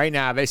 And right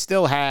now, they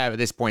still have, at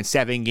this point,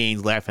 7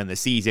 games left in the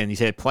season. You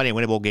said plenty of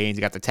winnable games.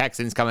 You got the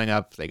Texans coming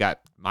up. They got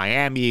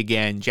Miami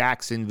again,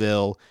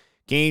 Jacksonville.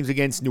 Games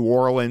against New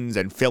Orleans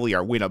and Philly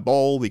are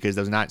winnable because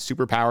those are not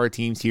superpower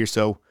teams here.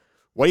 So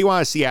what do you want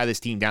to see out of this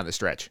team down the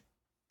stretch?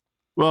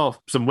 Well,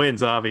 some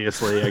wins,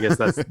 obviously. I guess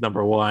that's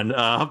number one.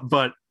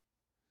 But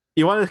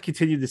you want to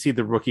continue to see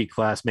the rookie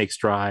class make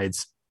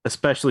strides,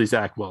 especially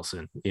Zach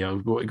Wilson.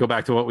 Go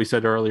back to what we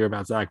said earlier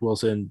about Zach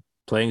Wilson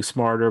playing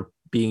smarter,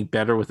 being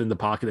better within the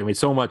pocket. I mean,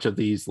 so much of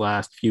these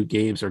last few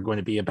games are going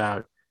to be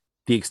about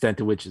the extent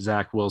to which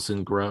Zach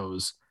Wilson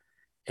grows.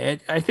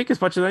 And I think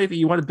as much as anything,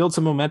 you want to build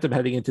some momentum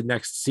heading into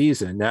next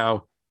season.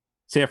 Now,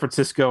 San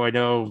Francisco, I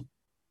know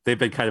they've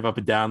been kind of up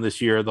and down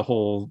this year. The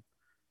whole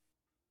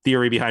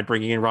theory behind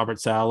bringing in Robert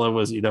Saleh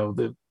was,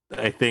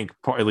 I think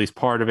at least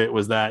part of it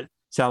was that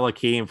Saleh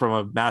came from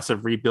a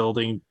massive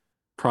rebuilding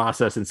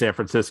process in San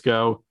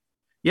Francisco.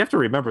 You have to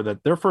remember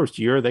that their first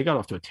year, they got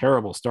off to a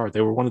terrible start.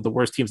 They were one of the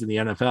worst teams in the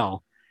NFL,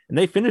 and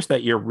they finished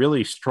that year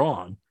really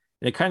strong.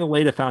 And it kind of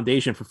laid a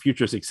foundation for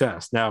future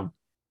success. Now,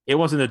 it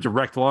wasn't a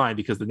direct line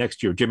because the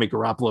next year, Jimmy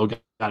Garoppolo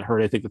got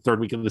hurt, I think, the third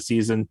week of the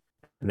season.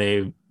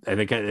 And I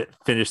think,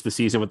 finished the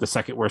season with the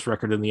second worst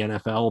record in the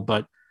NFL.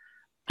 But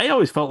I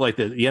always felt like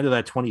the end of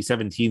that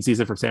 2017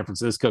 season for San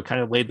Francisco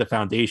kind of laid the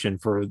foundation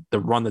for the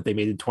run that they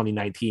made in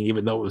 2019,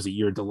 even though it was a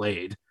year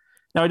delayed.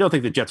 Now, I don't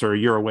think the Jets are a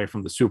year away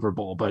from the Super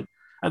Bowl, but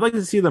I'd like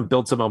to see them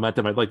build some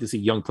momentum. I'd like to see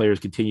young players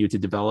continue to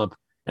develop.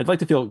 I'd like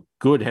to feel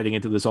good heading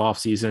into this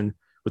offseason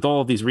with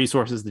all of these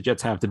resources the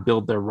Jets have to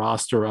build their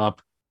roster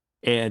up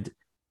and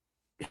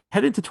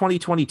head into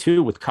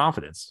 2022 with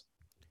confidence.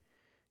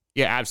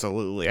 Yeah,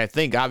 absolutely. I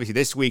think obviously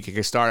this week you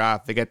can start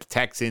off. They got the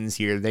Texans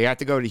here. They have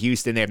to go to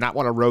Houston. They have not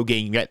won a road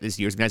game yet this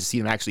year. It's nice to see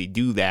them actually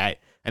do that.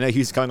 I know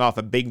Houston coming off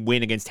a big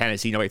win against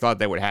Tennessee. Nobody thought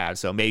they would have.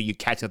 So maybe you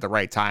catch it at the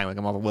right time. Like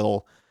I'm a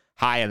little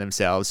high on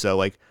themselves. So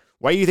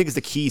what do you think is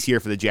the keys here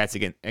for the Jets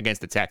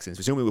against the Texans,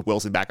 presumably with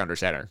Wilson back under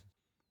center?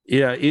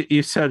 Yeah,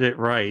 you said it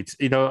right.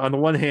 On the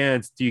one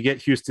hand, do you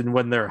get Houston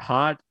when they're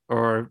hot?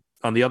 Or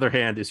on the other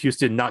hand, is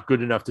Houston not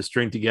good enough to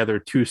string together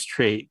 2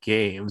 straight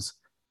games?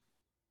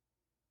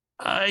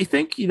 I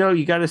think,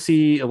 you got to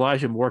see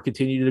Elijah Moore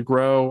continue to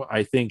grow.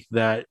 I think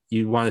that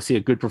you want to see a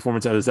good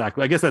performance out of Zach.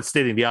 I guess that's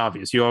stating the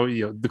obvious.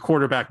 The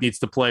quarterback needs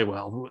to play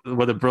well.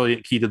 What a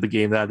brilliant key to the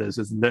game that is,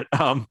 isn't it?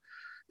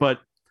 But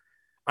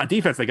on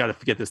defense, they got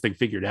to get this thing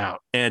figured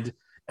out. And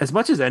as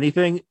much as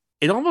anything,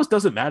 it almost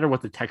doesn't matter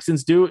what the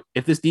Texans do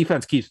if this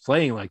defense keeps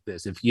playing like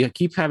this. If you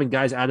keep having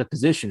guys out of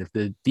position, if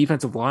the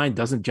defensive line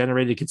doesn't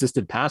generate a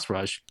consistent pass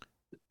rush,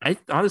 I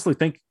honestly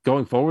think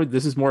going forward,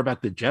 this is more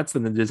about the Jets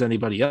than it is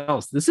anybody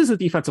else. This is a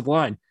defensive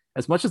line.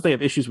 As much as they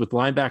have issues with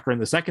linebacker in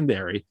the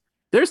secondary,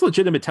 there's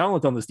legitimate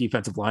talent on this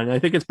defensive line. And I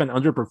think it's been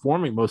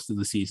underperforming most of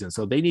the season.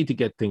 So they need to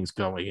get things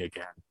going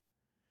again.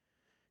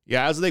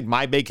 Yeah, I also think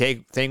my big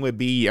thing would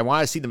be I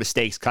want to see the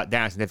mistakes cut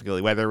down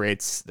significantly, whether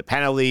it's the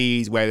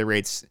penalties, whether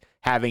it's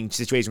having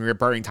situations where you're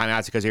burning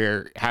timeouts because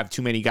you have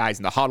too many guys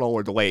in the huddle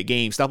or delay a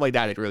game, stuff like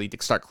that. It really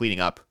start cleaning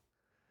up.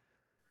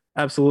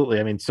 Absolutely.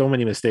 I mean, so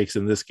many mistakes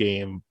in this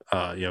game.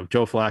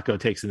 Joe Flacco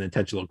takes an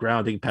intentional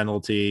grounding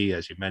penalty.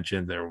 As you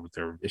mentioned, there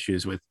were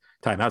issues with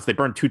timeouts. They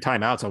burned 2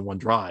 timeouts on one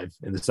drive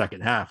in the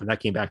second half, and that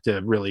came back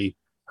to really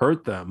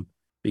hurt them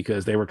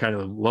because they were kind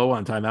of low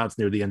on timeouts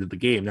near the end of the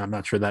game. Now, I'm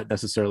not sure that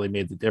necessarily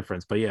made the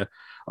difference, but yeah,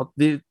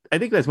 I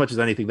think as much as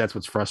anything, that's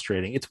what's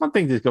frustrating. It's one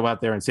thing to go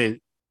out there and say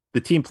the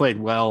team played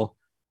well.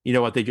 You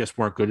know what? They just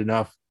weren't good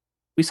enough.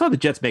 We saw the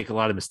Jets make a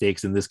lot of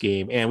mistakes in this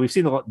game, and we've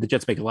seen the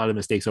Jets make a lot of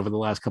mistakes over the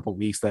last couple of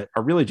weeks that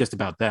are really just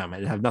about them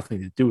and have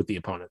nothing to do with the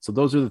opponent. So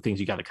those are the things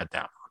you got to cut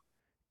down on.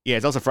 Yeah,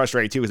 it's also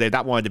frustrating too because they've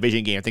not won a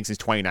division game I think since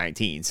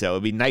 2019. So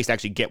it'd be nice to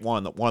actually get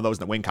one of those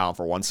in the win column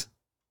for once.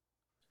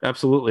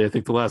 Absolutely. I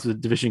think the last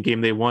division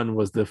game they won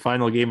was the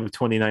final game of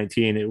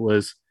 2019. It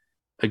was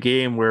a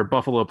game where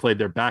Buffalo played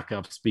their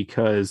backups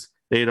because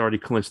they had already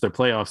clinched their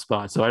playoff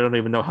spot. So I don't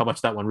even know how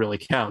much that one really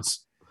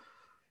counts.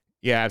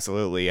 Yeah,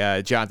 absolutely.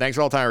 John, thanks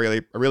for all the time.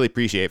 I really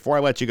appreciate it. Before I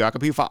let you go, how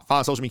can people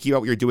follow social media, keep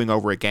up what you're doing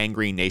over at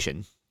Gangrene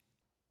Nation?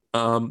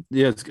 The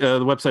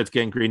website's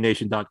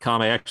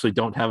gangrenation.com. I actually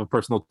don't have a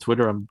personal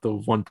Twitter. I'm the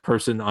one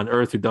person on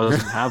earth who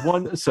doesn't have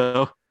one.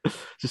 So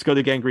just go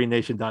to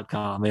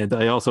gangrenation.com. And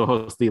I also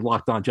host the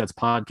Locked On Jets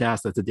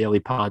podcast. That's a daily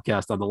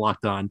podcast on the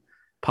Locked On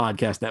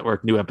Podcast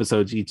Network. New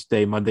episodes each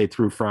day, Monday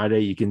through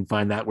Friday. You can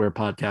find that where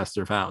podcasts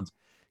are found.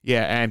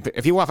 Yeah, and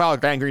if you want to follow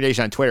Gangrene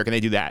Nation on Twitter, can they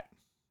do that?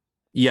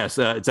 Yes,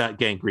 it's at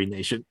Gangrene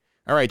Nation.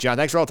 All right, John,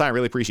 thanks for all the time.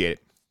 Really appreciate it.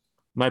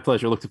 My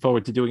pleasure. Looking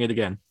forward to doing it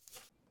again.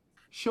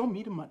 Show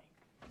me the money.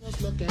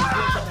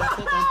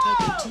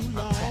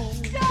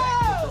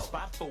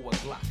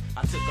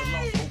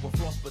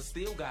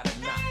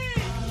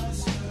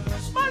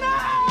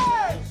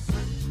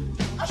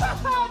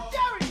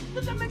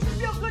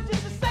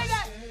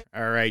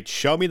 All right,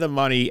 show me the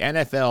money.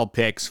 NFL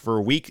picks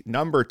for week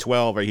number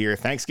 12 right here.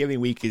 Thanksgiving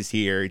week is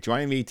here.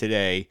 Joining me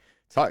today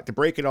to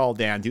break it all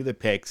down, do the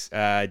picks.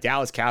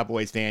 Dallas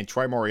Cowboys fan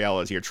Troy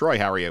Moriello is here. Troy,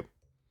 how are you? I'm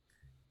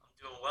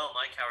doing well,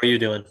 Mike. How are you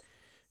doing?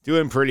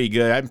 Doing pretty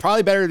good. I'm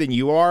probably better than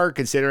you are,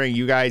 considering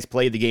you guys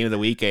played the game of the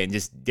week and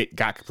just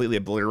got completely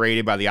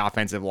obliterated by the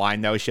offensive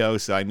line no-show.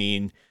 So, I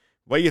mean,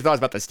 what are your thoughts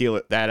about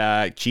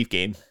that Chief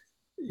game?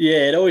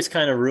 Yeah, it always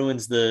kind of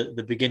ruins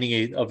the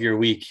beginning of your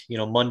week. You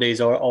know,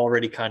 Mondays are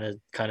already kind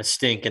of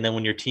stink, and then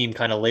when your team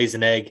kind of lays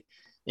an egg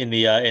in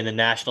the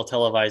national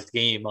televised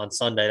game on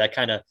Sunday, that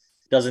kind of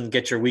doesn't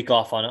get your week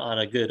off on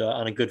a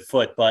good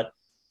foot. But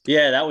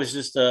yeah, that was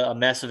just a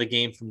mess of a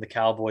game from the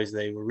Cowboys.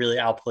 They were really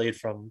outplayed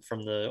from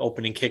the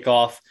opening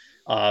kickoff.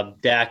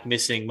 Dak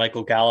missing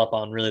Michael Gallup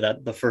on really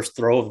the first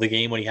throw of the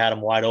game when he had him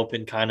wide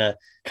open kind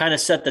of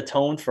set the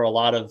tone for a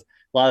lot of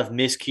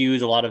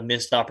miscues, a lot of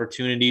missed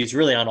opportunities,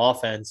 really on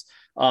offense.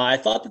 I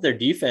thought that their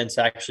defense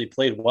actually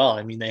played well.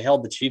 I mean, they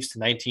held the Chiefs to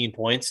 19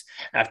 points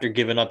after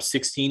giving up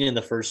 16 in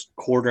the first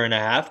quarter and a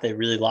half. They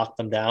really locked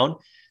them down.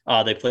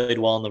 They played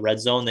well in the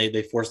red zone.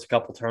 They forced a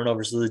couple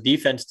turnovers. So the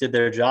defense did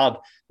their job.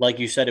 Like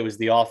you said, it was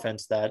the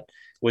offense that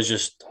was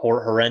just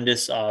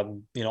horrendous.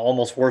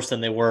 Almost worse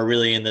than they were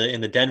really in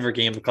the Denver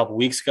game a couple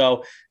weeks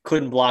ago.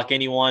 Couldn't block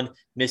anyone.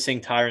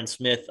 Missing Tyron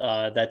Smith.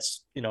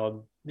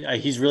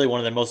 He's really one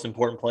of their most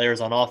important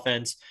players on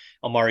offense.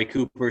 Amari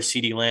Cooper,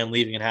 CeeDee Lamb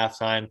leaving at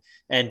halftime.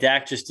 And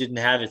Dak just didn't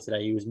have it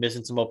today. He was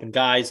missing some open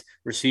guys.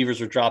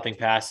 Receivers were dropping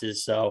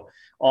passes. So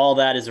all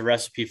that is a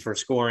recipe for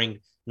scoring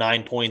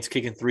 9 points,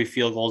 kicking 3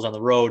 field goals on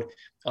the road.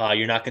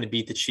 You're not going to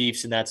beat the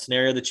Chiefs in that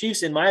scenario. The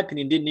Chiefs, in my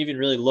opinion, didn't even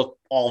really look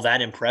all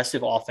that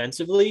impressive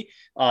offensively.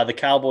 The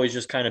Cowboys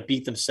just kind of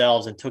beat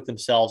themselves and took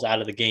themselves out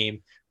of the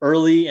game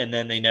early, and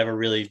then they never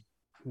really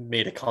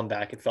made a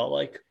comeback, it felt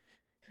like.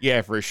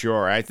 Yeah, for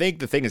sure. I think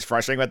the thing that's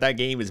frustrating about that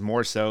game is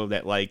more so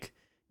that, like,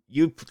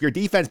 your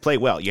defense played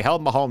well. You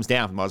held Mahomes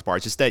down for the most part.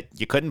 It's just that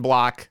you couldn't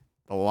block.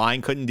 The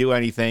line couldn't do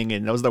anything,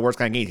 and those are the worst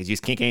kind of games because you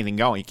just can't get anything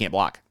going. You can't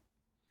block.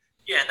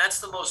 Yeah, and that's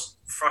the most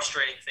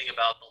frustrating thing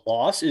about the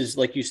loss is,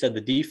 like you said,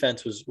 the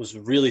defense was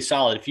really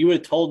solid. If you would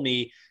have told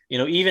me,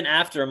 even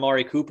after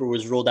Amari Cooper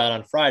was ruled out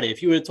on Friday,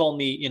 if you would have told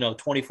me,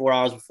 24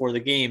 hours before the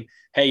game,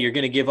 hey, you're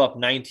going to give up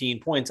 19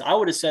 points, I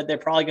would have said they're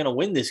probably going to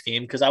win this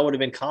game because I would have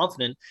been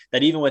confident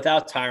that even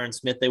without Tyron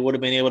Smith, they would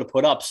have been able to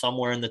put up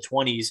somewhere in the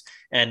 20s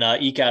and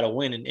eke out a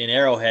win in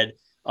Arrowhead.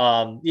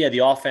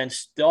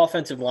 The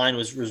offensive line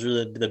was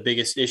really the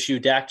biggest issue.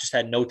 Dak just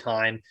had no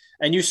time.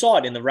 And you saw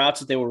it in the routes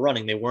that they were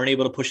running. They weren't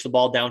able to push the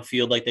ball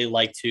downfield like they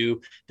like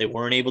to. They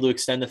weren't able to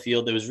extend the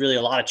field. There was really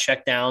a lot of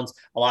checkdowns,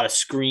 a lot of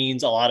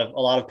screens, a lot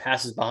of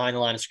passes behind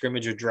the line of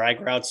scrimmage or drag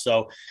routes.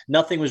 So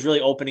nothing was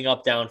really opening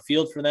up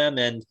downfield for them.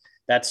 And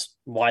that's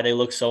why they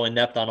look so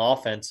inept on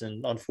offense.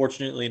 And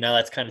unfortunately, now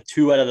that's kind of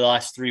 2 out of the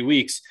last 3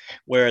 weeks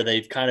where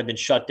they've kind of been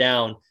shut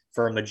down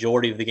for a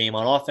majority of the game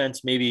on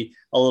offense. Maybe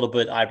a little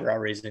bit eyebrow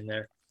raising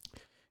there.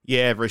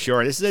 Yeah, for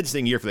sure. This is an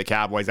interesting year for the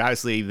Cowboys.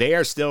 Obviously, they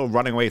are still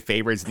running away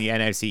favorites in the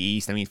NFC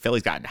East. I mean,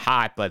 Philly's gotten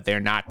hot, but they're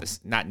not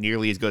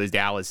nearly as good as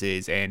Dallas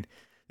is. And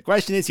the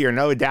question is here,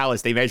 no,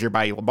 Dallas, they measure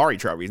by Lombardi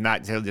trophies,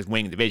 not just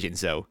winning division.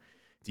 So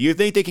do you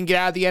think they can get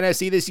out of the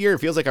NFC this year? It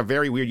feels like a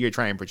very weird year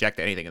trying to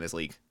project anything in this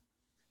league.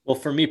 Well,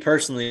 for me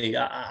personally,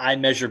 I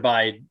measure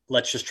by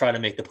let's just try to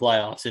make the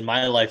playoffs. In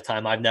my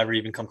lifetime, I've never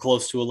even come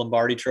close to a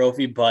Lombardi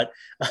trophy. But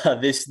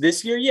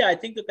this year, yeah, I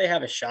think that they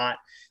have a shot.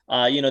 The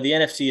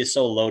NFC is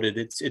so loaded.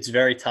 It's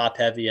very top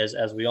heavy,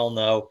 as we all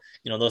know.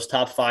 Those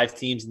top 5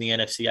 teams in the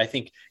NFC, I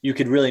think you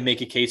could really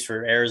make a case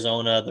for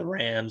Arizona, the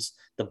Rams,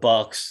 the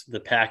Bucks, the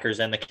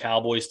Packers, and the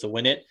Cowboys to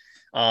win it.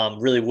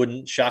 Really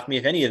wouldn't shock me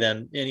if any of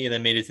them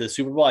made it to the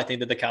Super Bowl. I think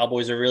that the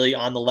Cowboys are really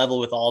on the level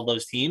with all of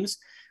those teams.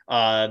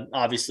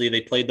 Obviously,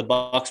 they played the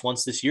Bucs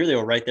once this year. They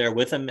were right there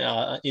with them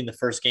in the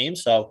first game.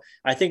 So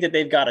I think that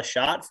they've got a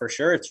shot for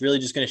sure. It's really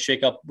just going to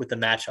shake up with the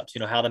matchups,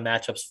 how the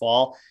matchups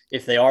fall.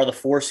 If they are the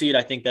 4 seed,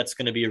 I think that's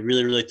going to be a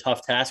really, really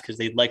tough task because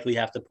they'd likely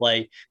have to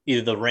play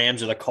either the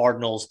Rams or the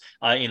Cardinals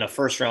in a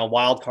first-round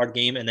wild card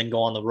game and then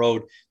go on the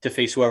road to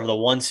face whoever the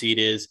 1 seed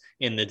is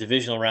in the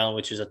divisional round,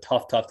 which is a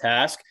tough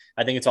task.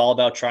 I think it's all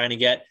about trying to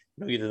get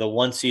either the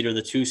 1 seed or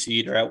the 2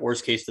 seed, or at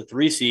worst case, the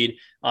 3 seed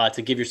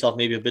to give yourself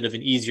maybe a bit of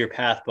an easier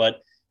path.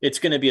 But it's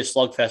going to be a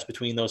slugfest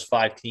between those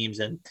 5 teams,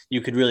 and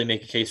you could really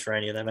make a case for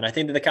any of them. And I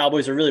think that the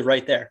Cowboys are really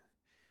right there.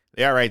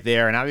 They are right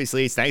there. And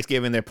obviously it's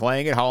Thanksgiving. They're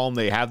playing at home.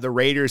 They have the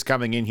Raiders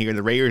coming in here.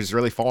 The Raiders has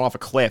really fallen off a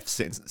cliff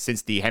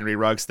since the Henry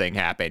Ruggs thing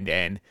happened.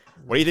 And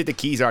what do you think the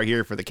keys are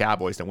here for the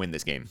Cowboys to win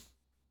this game?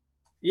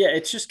 Yeah,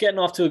 it's just getting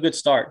off to a good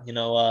start,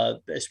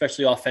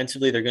 especially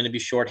offensively. They're going to be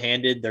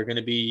shorthanded. They're going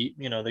to be,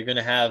 they're going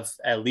to have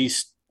at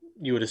least,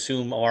 you would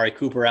assume, Amari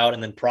Cooper out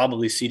and then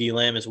probably CeeDee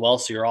Lamb as well.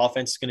 So your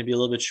offense is going to be a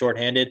little bit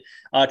shorthanded.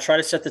 Try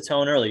to set the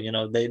tone early.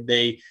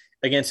 They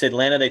against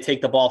Atlanta, they take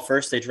the ball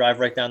first. They drive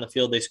right down the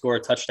field. They score a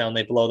touchdown.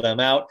 They blow them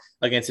out.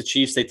 Against the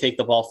Chiefs, they take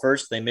the ball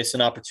first. They miss an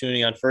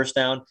opportunity on first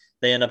down.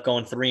 They end up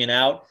going 3 and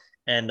out.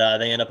 And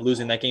they end up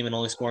losing that game and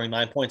only scoring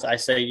 9 points. I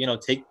say,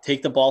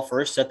 take the ball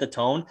first, set the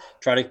tone,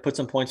 try to put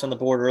some points on the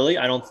board early.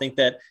 I don't think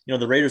that,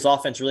 the Raiders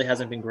offense really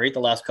hasn't been great the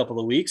last couple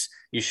of weeks.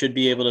 You should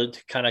be able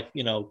to kind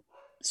of,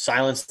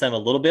 silence them a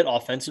little bit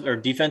offensive or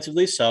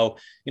defensively. So,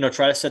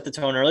 try to set the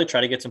tone early,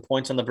 try to get some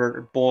points on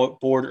the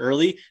board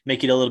early,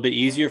 make it a little bit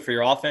easier for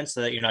your offense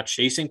so that you're not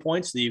chasing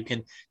points, so that you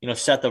can,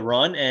 set the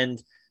run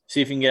and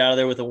see if you can get out of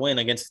there with a win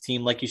against a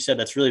team, like you said,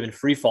 that's really been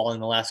free falling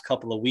the last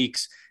couple of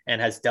weeks and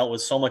has dealt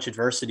with so much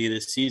adversity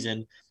this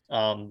season.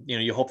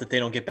 You hope that they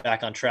don't get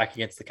back on track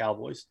against the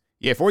Cowboys.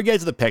 Yeah, before we get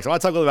to the picks, I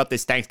want to talk a little about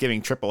this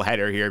Thanksgiving triple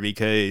header here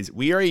because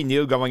we already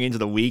knew going into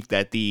the week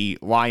that the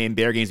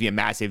Lion-Bear game is going to be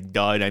a massive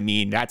dud. I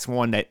mean, that's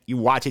one that you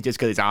watch it just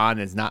because it's on and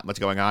there's not much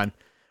going on.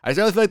 I just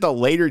really feel like the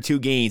later 2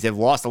 games have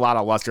lost a lot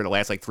of luster the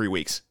last 3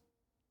 weeks.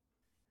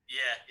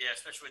 Yeah,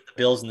 especially with the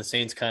Bills and the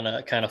Saints kind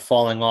of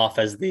falling off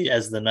as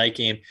the night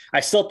game. I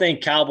still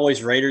think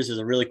Cowboys Raiders is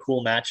a really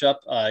cool matchup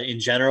in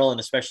general, and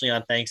especially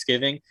on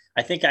Thanksgiving.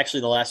 I think actually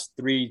the last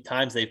 3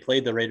 times they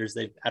played the Raiders,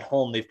 they've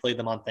played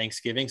them on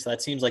Thanksgiving, so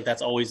that seems like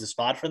that's always the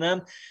spot for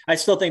them. I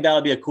still think that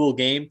would be a cool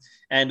game,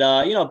 and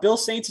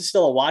Bills Saints is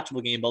still a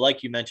watchable game, but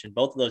like you mentioned,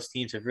 both of those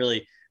teams have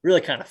really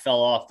kind of fell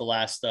off the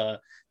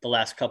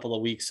last couple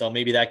of weeks. So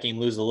maybe that game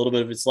loses a little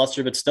bit of its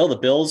luster, but still the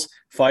Bills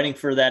fighting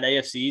for that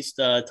AFC East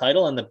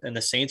title, and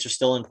the Saints are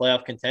still in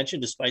playoff contention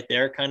despite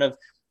their kind of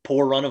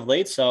poor run of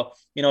late. So,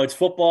 it's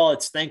football,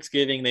 it's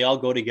Thanksgiving. They all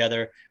go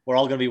together. We're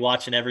all going to be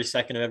watching every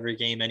second of every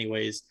game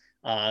anyways.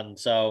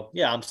 So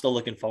yeah, I'm still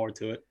looking forward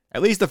to it.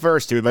 At least the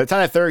first 2. By the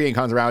time that third game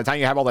comes around, by the time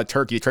you have all that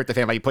turkey, the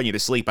family putting you to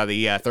sleep by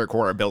the third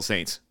quarter of Bills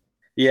Saints.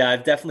 Yeah,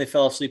 I've definitely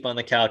fell asleep on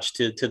the couch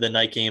to the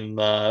night game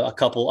a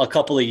couple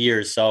of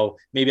years. So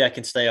maybe I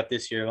can stay up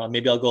this year.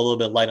 Maybe I'll go a little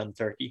bit light on the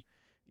turkey.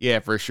 Yeah,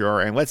 for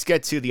sure. And let's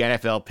get to the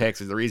NFL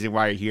picks. Is the reason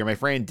why you're here. My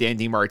friend Dan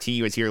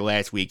DiMartini was here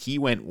last week. He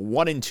went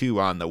 1-2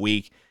 on the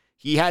week.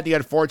 He had the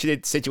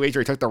unfortunate situation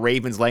where he took the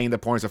Ravens laying the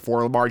points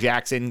before Lamar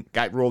Jackson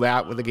got ruled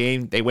out with the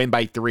game. They win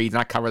by 3, did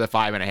not cover the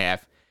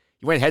 5.5.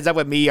 He went heads up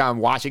with me on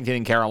Washington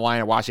and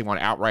Carolina. Washington won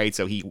outright,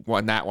 so he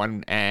won that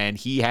one. And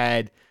he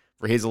had,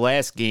 for his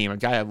last game, I've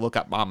got to look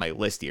up on my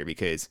list here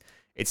because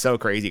it's so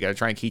crazy. Got to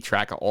try and keep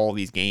track of all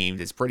these games.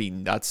 It's pretty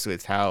nuts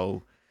with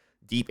how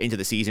deep into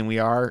the season we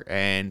are.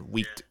 And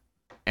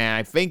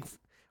I think,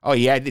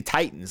 he had the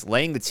Titans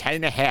laying the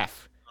 10.5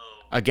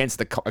 against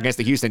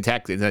the Houston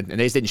Texans, and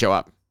they just didn't show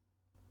up.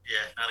 Yeah,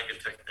 not a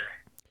good pick there.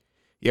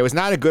 Yeah, it was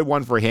not a good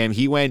one for him.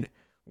 He went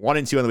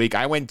 1-2 in the week.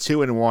 I went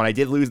 2-1. I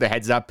did lose the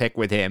heads up pick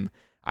with him.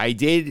 I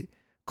did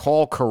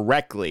call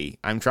correctly.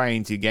 I'm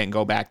trying to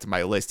go back to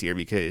my list here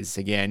because,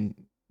 again,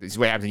 this is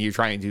what happens when you're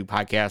trying to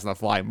podcast on the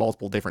fly.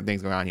 Multiple different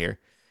things going on here.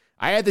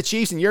 I had the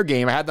Chiefs in your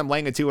game. I had them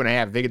laying a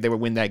 2.5. Figured they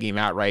would win that game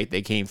outright.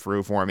 They came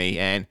through for me,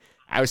 and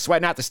I was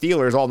sweating out the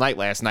Steelers all night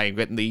last night,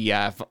 getting the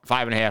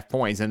 5.5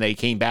 points, and they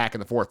came back in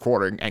the fourth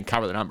quarter and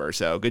covered the number.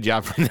 So good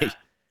job for me.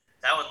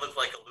 That would look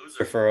like a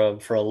loser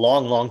for a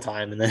long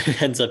time, and then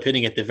it ends up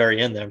hitting at the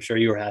very end there. I'm sure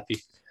you were happy.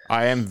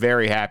 I am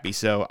very happy.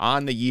 So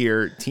on the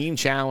year, Team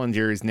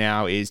Challengers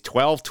now is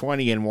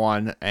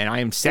 12-20-1, and I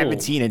am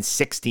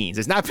 17-16.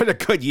 It's not been a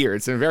good year.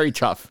 It's been very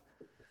tough.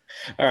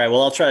 All right,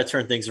 well, I'll try to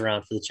turn things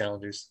around for the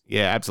Challengers.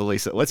 Yeah, absolutely.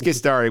 So let's get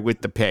started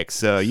with the picks.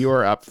 So you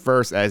are up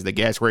first as the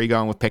guest. Where are you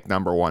going with pick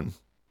number 1?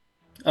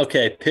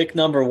 Okay, pick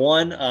number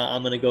 1,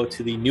 I'm going to go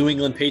to the New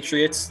England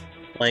Patriots,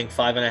 laying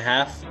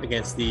 5.5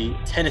 against the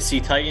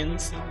Tennessee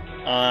Titans.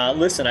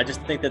 Listen, I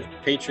just think that the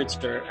Patriots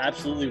are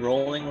absolutely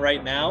rolling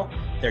right now.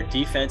 Their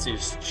defense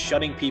is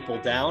shutting people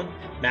down.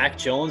 Mac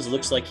Jones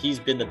looks like he's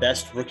been the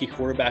best rookie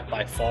quarterback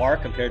by far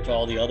compared to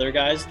all the other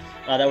guys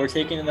that were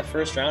taken in the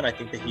first round. I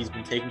think that he's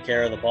been taking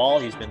care of the ball.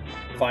 He's been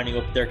finding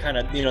up. They've kind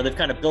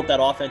of built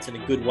that offense in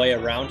a good way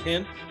around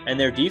him. And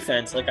their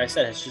defense, like I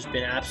said, has just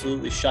been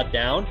absolutely shut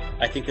down.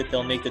 I think that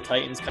they'll make the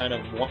Titans kind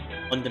of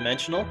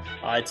one-dimensional.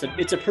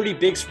 It's a pretty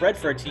big spread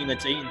for a team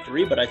that's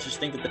 8-3, but I just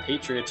think that the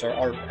Patriots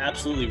are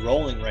absolutely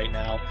rolling right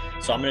now.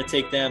 So I'm going to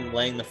take them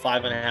laying the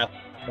 5.5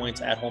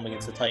 points at home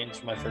against the Titans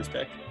for my first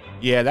pick.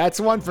 Yeah, that's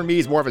one for me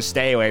is more of a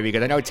stay away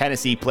because I know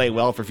Tennessee played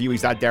well for a few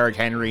weeks. Got Derrick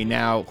Henry,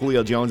 now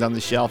Julio Jones on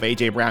the shelf.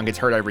 A.J. Brown gets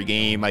hurt every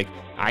game. Like,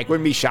 I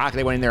wouldn't be shocked if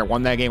they went in there and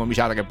won that game. Wouldn't be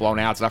shocked if they get blown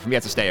out. So for me,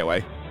 that's a stay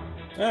away.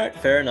 All right,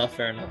 fair enough.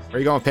 Where are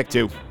you going, pick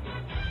 2?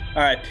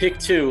 All right, pick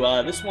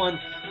 2. This one,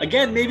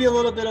 again, maybe a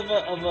little bit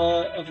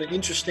of an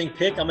interesting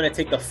pick. I'm going to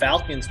take the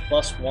Falcons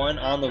 +1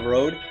 on the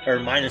road, or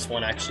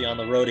 -1 actually on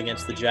the road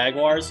against the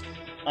Jaguars.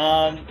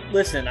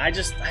 Listen, I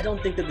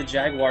don't think that the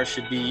Jaguars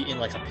should be in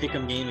like a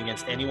pick'em game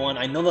against anyone.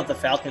 I know that the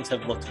Falcons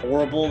have looked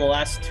horrible the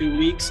last 2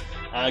 weeks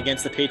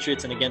against the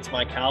Patriots and against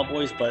my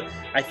Cowboys, but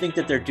I think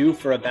that they're due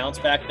for a bounce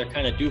back. They're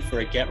kind of due for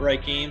a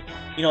get-right game.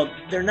 You know,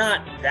 they're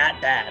not that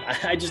bad.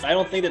 I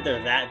don't think that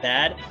they're that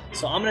bad.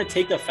 So I'm going to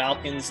take the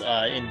Falcons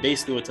in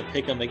basically what's a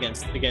pick'em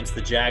against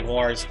the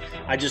Jaguars.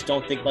 I just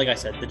don't think, like I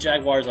said, the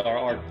Jaguars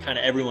are kind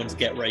of everyone's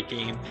get-right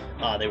game.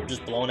 They were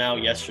just blown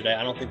out yesterday.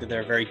 I don't think that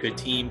they're a very good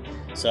team.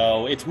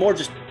 So it's more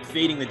just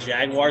fading the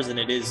Jaguars than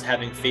it is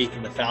having faith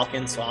in the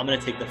Falcons. So I'm going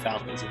to take the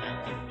Falcons in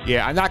that one.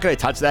 Yeah, I'm not going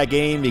to touch that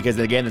game because,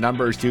 again, the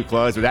number is too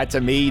close. But that,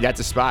 to me, that's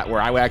a spot where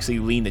I would actually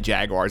lean the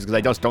Jaguars because I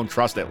just don't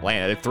trust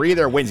Atlanta. 3 of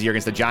their wins here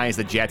against the Giants,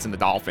 the Jets, and the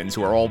Dolphins,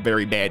 who are all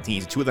very bad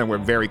teams. 2 of them were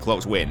very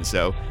close wins.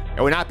 So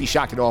I would not be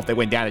shocked at all if they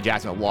went down to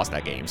Jacksonville and lost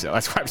that game. So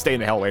that's why I'm staying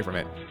the hell away from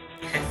it.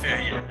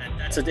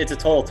 It's a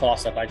total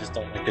toss-up. I just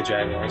don't like the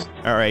Jaguars.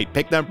 All right,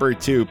 pick number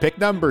 2. Pick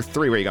number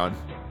 3, where are you going?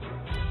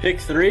 Pick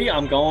 3,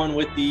 I'm going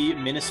with the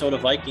Minnesota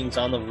Vikings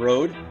on the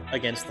road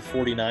against the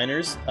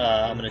 49ers.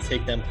 I'm going to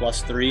take them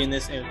 +3 in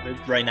this.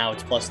 Right now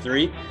it's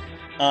 +3.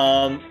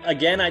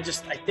 Again, I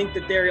think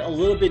that they're a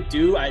little bit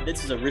due.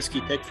 This is a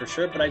risky pick for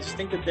sure, but I just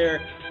think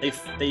that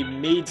they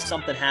made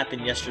something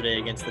happen yesterday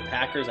against the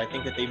Packers. I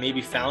think that they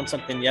maybe found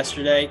something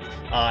yesterday.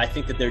 I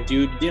think that they're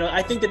due.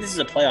 I think that this is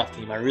a playoff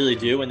team. I really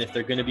do. And if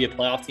they're going to be a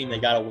playoff team, they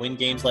got to win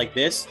games like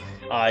this.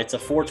 It's a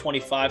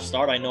 4:25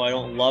 start. I know I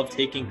don't love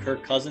taking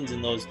Kirk Cousins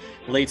in those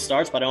late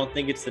starts, but I don't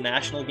think it's the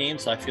national game,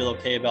 so I feel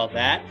okay about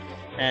that.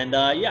 And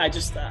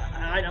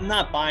I'm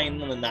not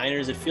buying on the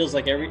Niners. It feels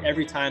like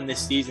every time this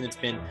season it's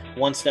been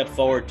 1 step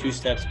forward, 2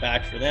 steps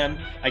back for them.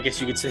 I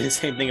guess you could say the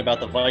same thing about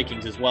the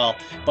Vikings as well.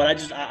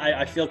 But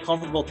I feel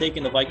comfortable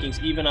taking the Vikings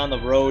even on the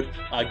road,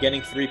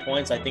 getting 3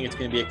 points. I think it's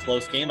going to be a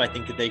close game. I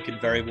think that they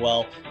could very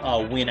well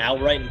win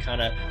outright and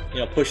kind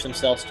of push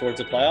themselves towards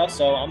the playoffs.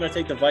 So I'm going to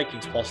take the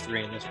Vikings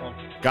 +3 in this one.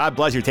 God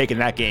bless you taking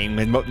that game.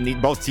 And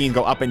both teams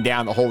go up and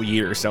down the whole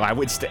year. So I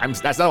would.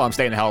 That's not what I'm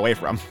staying the hell away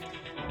from.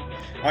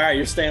 All right,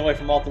 you're staying away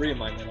from all 3 of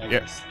mine then, I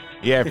guess.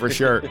 Yeah, for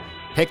sure.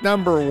 Pick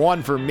number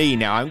 1 for me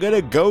now. I'm going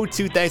to go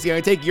to Thanksgiving.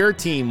 I'm going to take your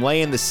team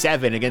laying the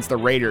 7 against the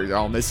Raiders.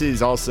 This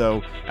is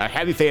also a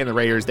heavy fan of the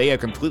Raiders. They have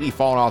completely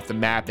fallen off the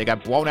map. They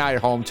got blown out at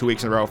home 2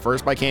 weeks in a row.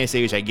 First by Kansas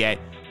City, which I get.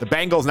 The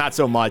Bengals, not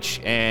so much.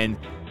 And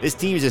this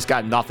team's just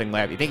got nothing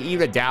left. You think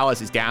even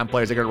Dallas is down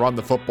players. They're going to run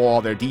the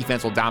football. Their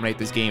defense will dominate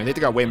this game. I think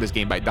they're going to win this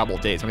game by double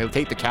digits. I'm going to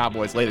take the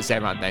Cowboys, lay the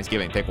 7 on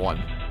Thanksgiving, pick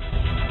 1.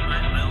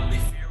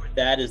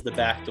 That is the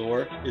back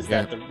door,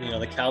 that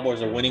the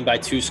Cowboys are winning by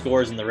 2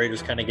 scores and the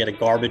Raiders kind of get a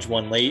garbage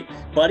one late.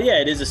 But yeah,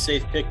 it is a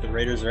safe pick. The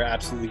Raiders are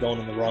absolutely going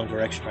in the wrong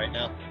direction right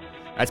now.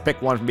 That's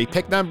pick 1 for me.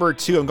 Pick number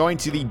 2, I'm going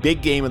to the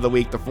big game of the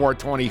week, the other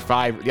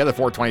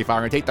 425.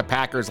 I'm going to take the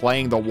Packers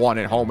laying the 1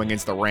 at home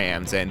against the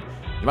Rams. And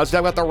you must talk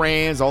about the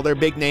Rams, all their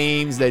big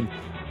names. Then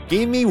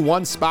give me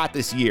one spot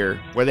this year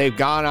where they've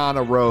gone on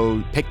a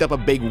road, picked up a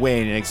big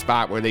win in a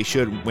spot where they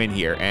should win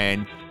here.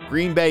 And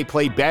Green Bay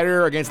played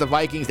better against the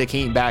Vikings. They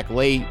came back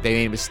late.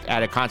 They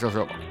had a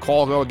controversial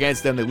call go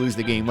against them. They lose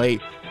the game late.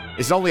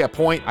 It's only a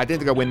point. I think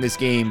they're going to win this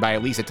game by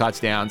at least a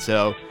touchdown.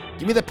 So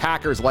give me the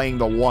Packers laying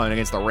the 1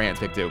 against the Rams,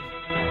 pick 2.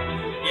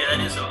 Yeah, that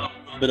is a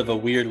bit of a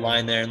weird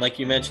line there. And like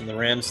you mentioned, the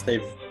Rams,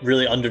 they've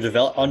really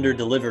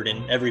under-delivered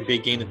in every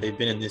big game that they've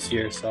been in this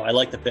year. So I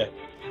like the pick.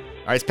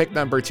 All right, it's pick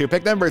number 2.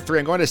 Pick number 3,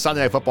 I'm going to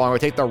Sunday Night Football. I'm going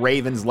to take the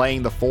Ravens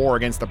laying the 4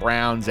 against the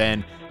Browns.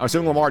 And I'm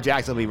assuming Lamar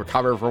Jackson will be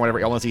recovered from whatever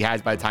illness he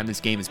has by the time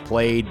this game is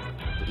played.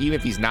 Even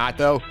if he's not,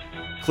 though,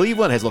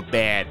 Cleveland has looked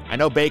bad. I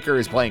know Baker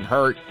is playing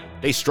hurt.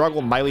 They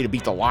struggled mightily to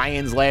beat the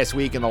Lions last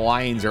week, and the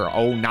Lions are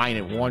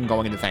 0-9-1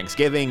 going into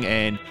Thanksgiving.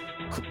 And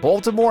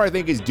Baltimore, I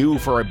think, is due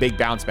for a big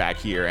bounce back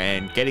here.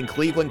 And getting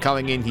Cleveland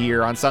coming in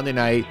here on Sunday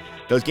night,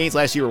 those games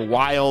last year were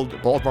wild.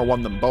 Baltimore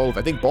won them both.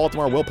 I think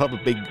Baltimore will put up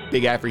a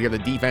big effort here. The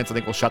defense, I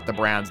think, will shut the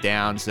Browns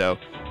down. So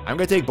I'm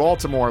going to take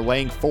Baltimore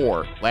laying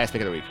 4, last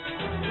pick of the week.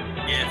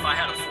 Yeah, if I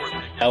had a 4th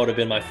pick, that would have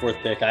been my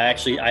 4th pick.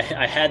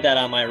 I had that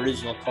on my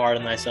original card,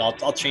 and I said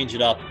I'll change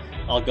it up.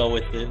 I'll go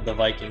with the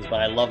Vikings,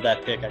 but I love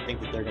that pick. I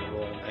think that they're going to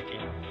roll in that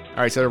game. All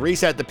All right, so to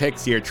reset the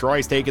picks here,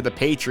 Troy's taking the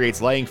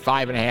Patriots laying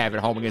 5.5 at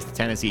home against the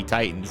Tennessee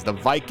Titans. The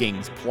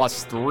Vikings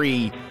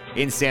 +3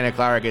 in Santa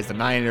Clara against the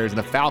Niners. And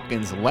the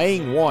Falcons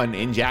laying 1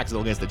 in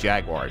Jacksonville against the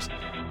Jaguars.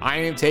 I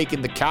am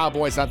taking the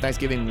Cowboys on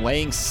Thanksgiving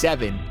laying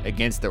 7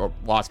 against the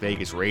Las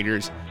Vegas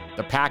Raiders.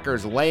 The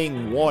Packers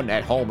laying 1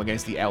 at home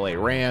against the LA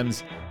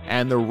Rams.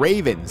 And the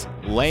Ravens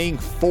laying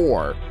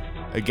 4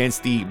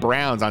 against the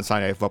Browns on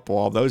Sunday Night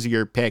Football. Those are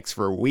your picks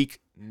for week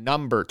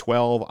number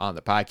 12 on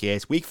the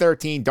podcast. Week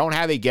 13, don't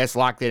have a guest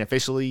locked in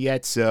officially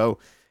yet, so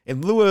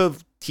in lieu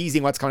of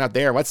teasing what's coming up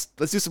there, let's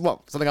do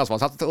something else.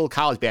 Let's talk a little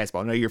college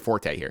basketball. I know your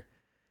forte here.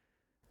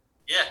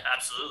 Yeah,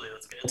 absolutely.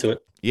 Let's get into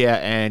it. Yeah,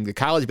 and the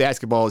college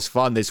basketball is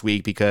fun this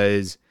week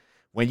because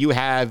when you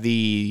have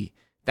the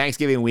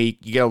Thanksgiving week,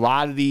 you get a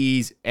lot of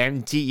these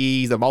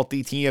MTEs, the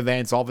multi-team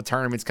events, all the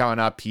tournaments coming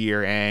up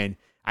here, and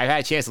I've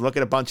had a chance to look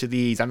at a bunch of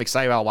these. I'm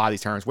excited about a lot of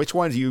these tournaments. Which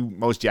ones are you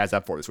most jazzed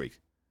up for this week?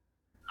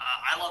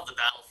 I love the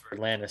battle for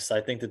Atlantis. I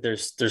think that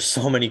there's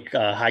so many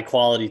high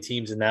quality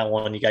teams in that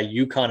one. You got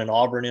UConn and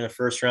Auburn in a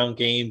first round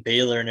game,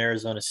 Baylor and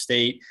Arizona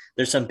State.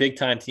 There's some big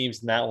time teams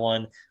in that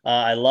one.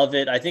 I love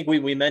it. I think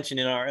we mentioned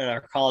in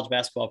our college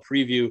basketball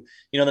preview,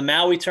 the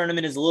Maui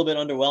tournament is a little bit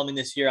underwhelming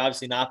this year,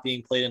 obviously not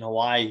being played in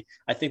Hawaii.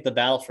 I think the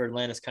battle for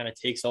Atlantis kind of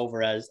takes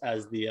over as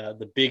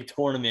the big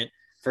tournament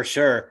for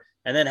sure.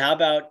 And then how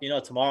about,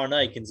 tomorrow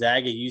night,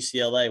 Gonzaga,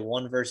 UCLA,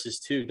 1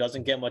 versus 2,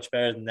 doesn't get much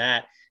better than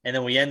that. And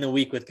then we end the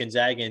week with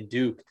Gonzaga and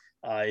Duke.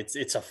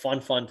 It's a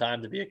fun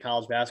time to be a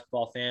college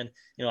basketball fan.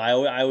 I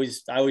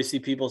always see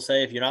people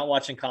say, if you're not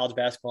watching college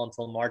basketball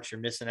until March,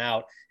 you're missing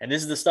out. And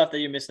this is the stuff that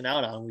you're missing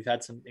out on. We've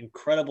had some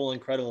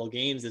incredible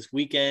games this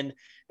weekend,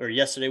 or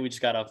yesterday. We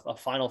just got a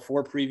Final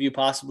Four preview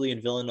possibly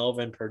in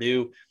Villanova and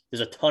Purdue.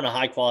 There's a ton of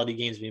high quality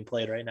games being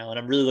played right now. And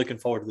I'm really looking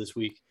forward to this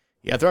week.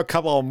 Yeah, throw a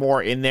couple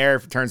more in there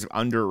in terms of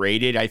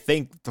underrated. I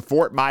think the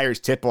Fort Myers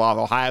tip-off,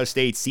 Ohio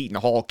State, Seton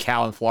Hall,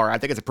 Cal, and Florida. I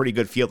think it's a pretty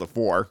good field of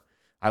 4.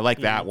 I like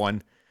that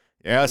one.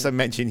 I also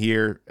mentioned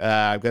here,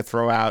 I'm going to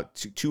throw out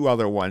two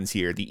other ones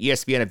here. The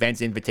ESPN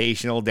Events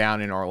Invitational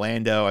down in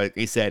Orlando. Like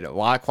I said, a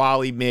lot of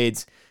quality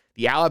mids.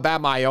 The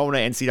Alabama-Iona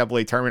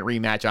NCAA tournament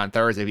rematch on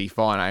Thursday will be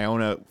fun.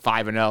 Iona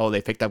 5-0.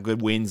 They picked up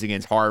good wins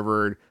against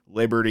Harvard,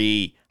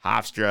 Liberty,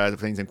 Hofstra,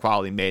 things in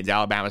quality mids.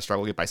 Alabama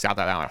struggled to get by South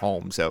Alabama at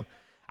home, so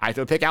I have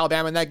to pick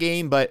Alabama in that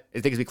game, but I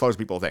think it's be closer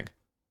people think.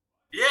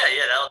 Yeah,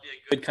 that'll be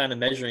a good kind of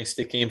measuring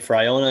stick game for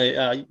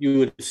Iona. You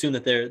would assume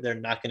that they're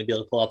not going to be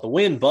able to pull out the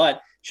win,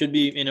 but should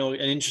be an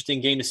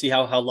interesting game to see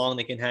how long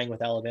they can hang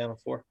with Alabama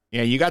for.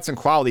 Yeah, you got some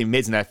quality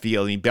mids in that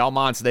field. I mean,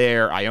 Belmont's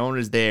there,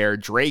 Iona's there,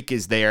 Drake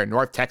is there,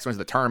 North Texas went to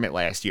the tournament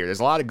last year. There's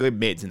a lot of good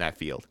mids in that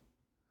field.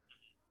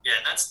 Yeah,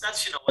 that's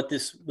what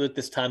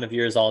this time of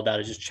year is all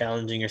about, is just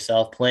challenging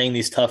yourself, playing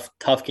these tough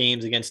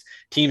games against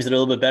teams that are a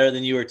little bit better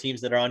than you or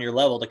teams that are on your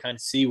level to kind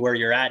of see where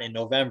you're at in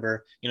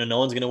November. No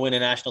one's going to win a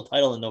national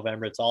title in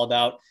November. It's all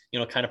about,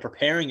 kind of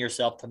preparing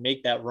yourself to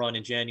make that run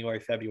in January,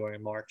 February,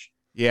 and March.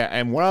 Yeah,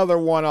 and one other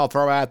one I'll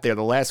throw out there,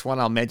 the last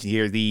one I'll mention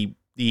here, the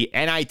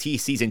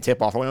NIT season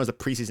tip-off. When it was a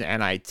preseason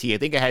NIT, I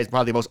think it has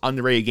probably the most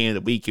underrated game of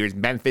the week here is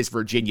Memphis,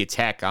 Virginia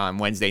Tech on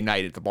Wednesday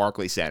night at the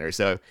Barclays Center.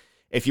 So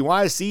if you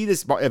want to see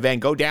this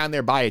event, go down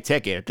there, buy a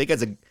ticket. I think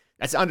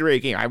that's an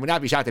underrated game. I would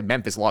not be shocked if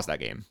Memphis lost that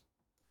game.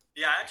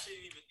 Yeah, I actually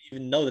didn't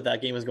even know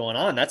that game was going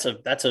on.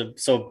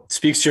 So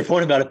speaks to your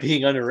point about it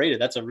being underrated.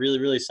 That's a really,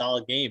 really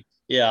solid game.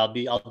 Yeah,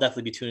 I'll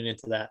definitely be tuning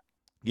into that.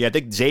 Yeah, I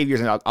think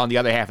Xavier's on the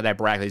other half of that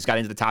bracket. He's got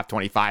into the top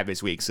 25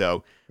 this week.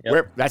 So that's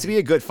going to be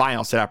a good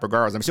final setup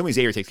regardless. I'm assuming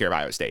Xavier takes care of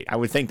Iowa State. I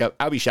would think that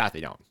I'll be shocked if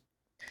they don't.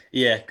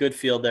 Yeah, good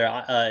field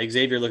there.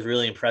 Xavier looked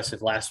really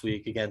impressive last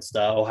week against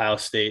Ohio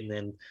State. And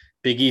then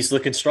Big East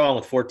looking strong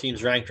with 4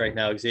 teams ranked right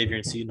now. Xavier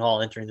and Seton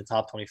Hall entering the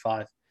top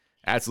 25.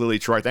 Absolutely,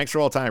 Troy. Thanks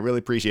for all the time. I really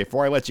appreciate it.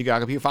 Before I let you go,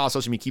 if you follow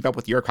social media, keep up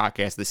with your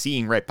podcast, the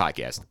Seeing Red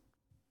Podcast.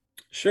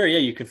 Sure, yeah.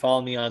 You can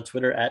follow me on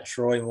Twitter at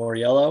Troy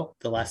Mauriello.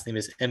 The last name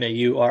is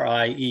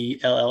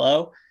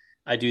Mauriello.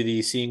 I do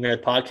the Seeing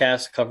Red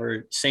podcast,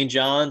 cover St.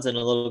 John's and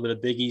a little bit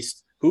of Big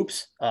East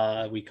hoops.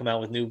 We come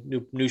out with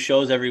new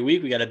shows every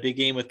week. We got a big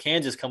game with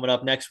Kansas coming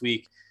up next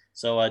week.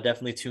 So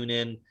definitely tune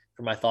in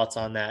for my thoughts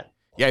on that.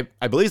 Yeah,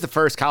 I believe it's the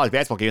first college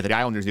basketball game that the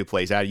Islanders do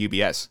plays out of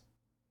UBS.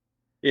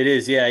 It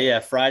is, yeah.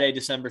 Friday,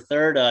 December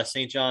 3rd,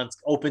 St. John's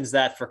opens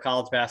that for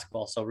college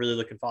basketball. So really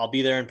looking for. I'll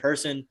be there in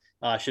person.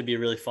 Should be a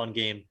really fun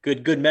game.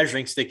 Good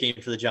measuring stick game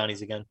for the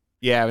Johnnies again.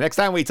 Yeah, next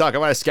time we talk, I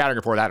want a scouting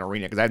report of that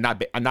arena because I've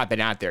not been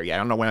out there yet. I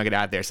don't know when I'll get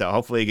out there. So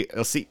hopefully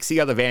you'll see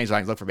other vantage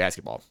lines look for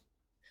basketball.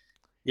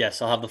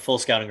 Yes, I'll have the full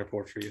scouting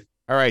report for you.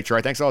 All right,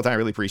 Troy. Thanks all the time. I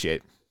really appreciate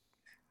it.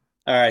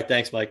 All right.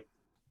 Thanks, Mike.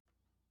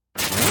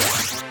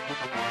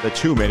 The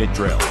 2-minute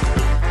drill.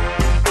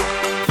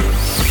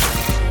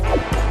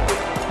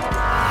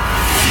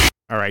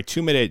 All right,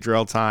 2-minute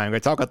drill time. I'm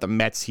going to talk about the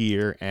Mets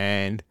here.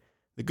 And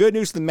the good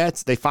news for the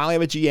Mets, they finally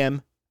have a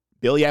GM.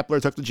 Billy Epler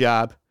took the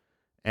job.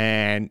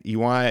 And you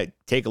want to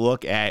take a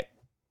look at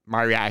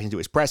my reaction to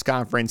his press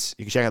conference,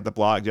 you can check out the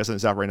blog,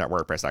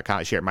 justinsuffering.wordpress.com.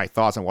 I share my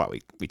thoughts on what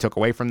we took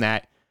away from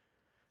that.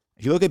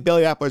 If you look at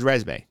Billy Epler's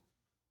resume,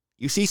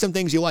 you see some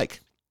things you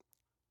like.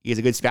 He has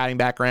a good scouting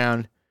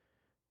background.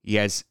 He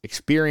has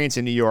experience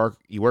in New York.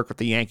 He worked with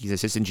the Yankees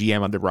assistant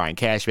GM under Brian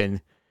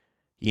Cashman.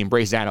 He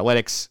embraces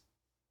analytics.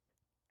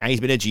 And he's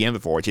been a GM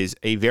before, which is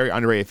a very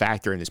underrated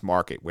factor in this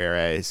market.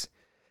 Whereas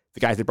the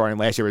guys that brought in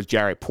last year was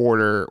Jarrett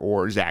Porter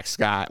or Zach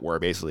Scott, were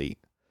basically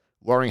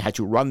learning how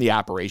to run the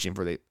operation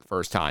for the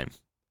first time.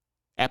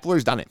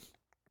 Epler's done it.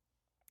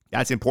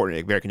 That's important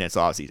in a very condensed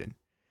offseason.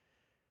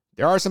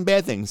 There are some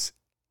bad things.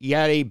 He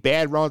had a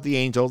bad run with the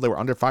Angels. They were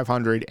under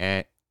 500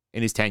 in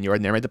his tenure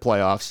and never made the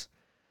playoffs.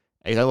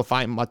 He's able to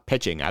find much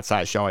pitching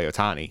outside of Shohei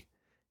Ohtani.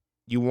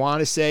 You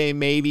want to say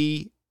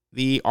maybe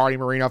the Artie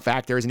Moreno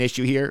factor is an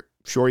issue here?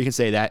 Sure, you can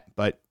say that,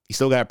 but you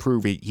still got to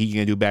prove he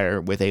can do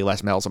better with a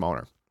less meddlesome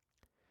owner.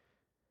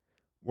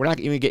 We're not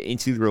even get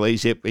into the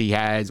relationship he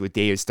has with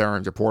David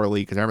Stearns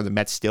reportedly, because remember the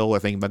Mets still are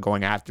thinking about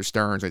going after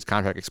Stearns when his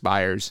contract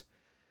expires.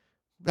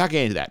 We're not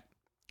getting into that.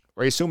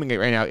 We're assuming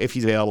right now, if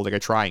he's available, they're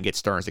going to try and get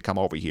Stearns to come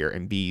over here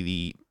and be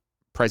the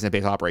president of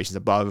baseball operations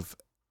above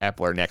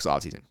Epler next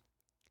offseason.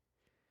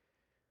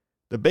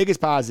 The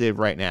biggest positive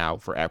right now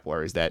for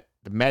Epler is that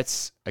the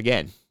Mets,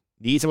 again,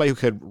 need somebody who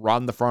could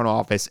run the front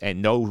office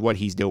and knows what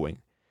he's doing.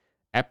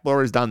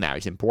 Epler has done that,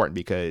 which is important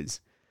because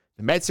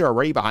the Mets are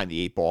already behind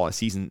the 8 ball in a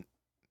season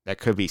that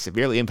could be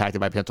severely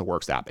impacted by potential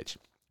work stoppage.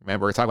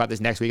 Remember, we're going to talk about this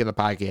next week on the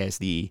podcast.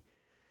 The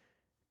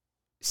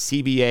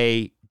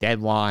CBA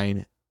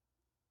deadline,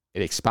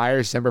 it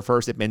expires December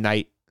 1st at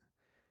midnight.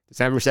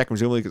 December 2nd,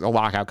 presumably, there's a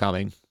lockout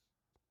coming.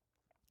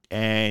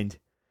 And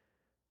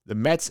the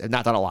Mets have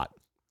not done a lot.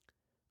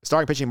 The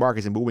starting pitching market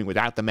is moving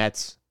without the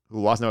Mets,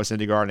 who lost Noah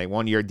Syndergaard in a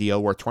 1-year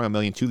deal worth $20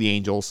 million to the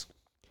Angels.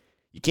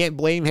 You can't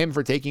blame him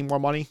for taking more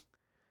money.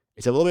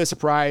 It's a little bit of a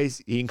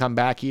surprise he didn't come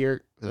back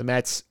here to the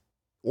Mets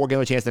or give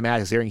him a chance to match,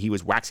 considering he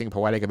was waxing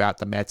poetic about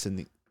the Mets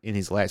in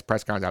his last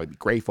press conference. I would be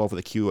grateful for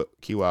the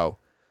QO.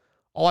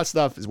 All that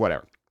stuff is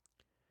whatever.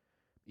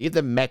 If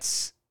the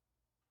Mets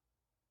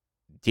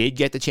did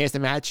get the chance to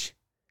match,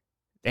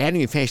 they hadn't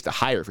even finished the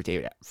hire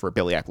for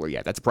Billy Epler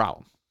yet. That's a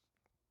problem.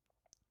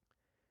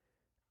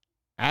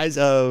 As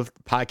of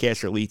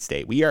podcast release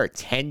date, we are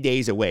 10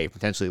 days away from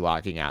potentially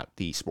locking out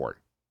the sport.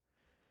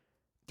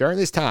 During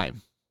this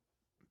time,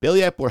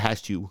 Billy Epler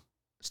has to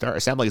start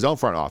assembling his own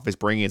front office,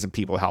 bringing in some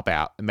people to help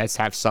out. The Mets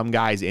have some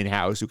guys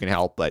in-house who can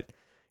help, but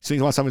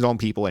he wants some of his own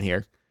people in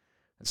here.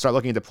 And start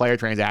looking into player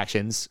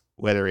transactions,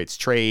 whether it's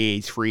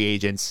trades, free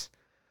agents.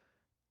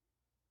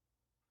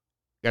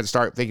 You got to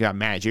start thinking about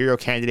managerial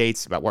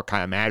candidates, about what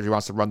kind of manager he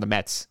wants to run the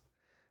Mets.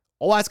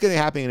 All that's going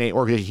to happen in an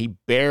organization he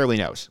barely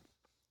knows.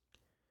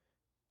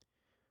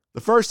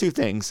 The first two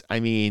things,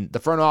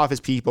 the front office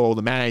people,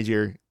 the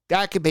manager,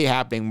 that could be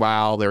happening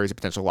while there is a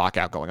potential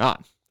lockout going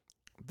on.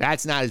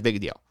 That's not as big a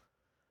deal.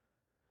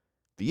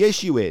 The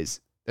issue is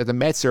that the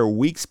Mets are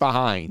weeks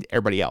behind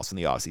everybody else in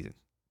the offseason.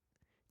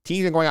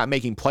 Teams are going out and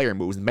making player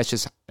moves, and the Mets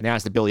just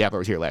announced that Billy Epler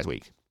was here last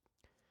week.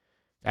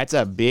 That's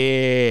a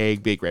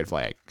big, big red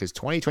flag, because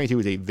 2022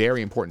 is a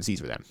very important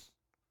season for them.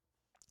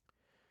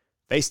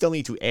 They still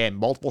need to add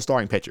multiple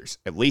starting pitchers,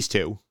 at least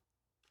 2,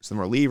 some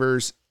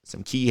relievers,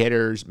 some key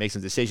hitters, make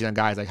some decisions on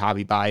guys like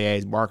Javi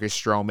Baez, Marcus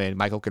Stroman,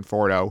 Michael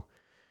Conforto,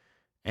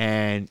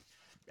 and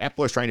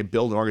Epler is trying to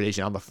build an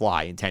organization on the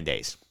fly in 10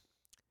 days.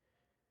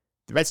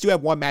 The Mets do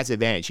have one massive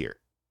advantage here,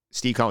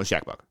 Steve Cohen's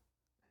checkbook.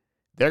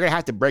 They're going to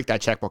have to break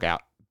that checkbook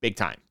out big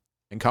time.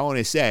 And Cohen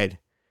has said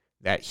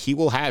that he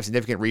will have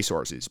significant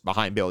resources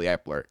behind Billy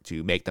Epler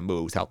to make the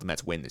moves to help the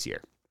Mets win this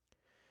year.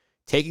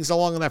 Taking so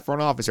long in that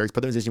front office has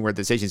put them in a position where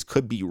decisions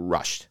could be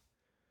rushed.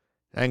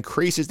 That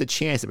increases the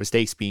chance of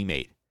mistakes being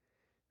made.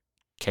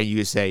 Can you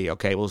just say,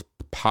 okay, we'll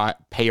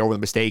pay over the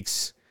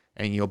mistakes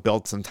and you'll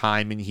build some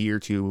time in here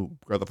to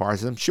grow the farm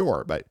system?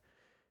 Sure, but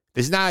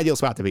this is not an ideal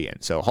spot to be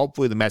in. So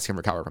hopefully the Mets can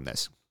recover from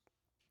this.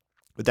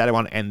 With that, I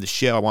want to end the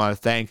show. I want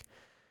to thank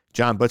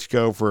John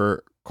Butchko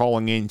for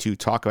calling in to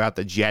talk about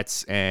the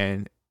Jets,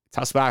 and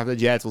tough spot for the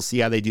Jets. We'll see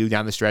how they do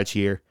down the stretch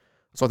here.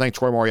 So thank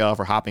Troy Moriello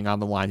for hopping on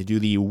the line to do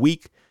the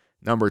week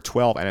number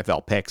 12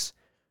 NFL picks.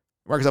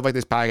 Work stuff like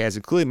this podcast,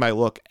 including my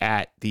look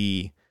at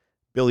the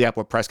Billy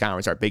Epler press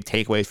conference, our big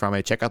takeaways from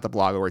it. Check out the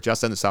blog over at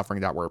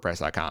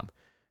justendthesuffering.wordpress.com.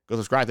 Go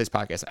subscribe to this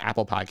podcast at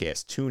Apple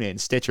Podcasts, TuneIn,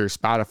 Stitcher,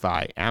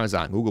 Spotify,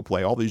 Amazon, Google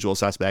Play, all the usual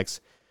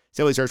suspects.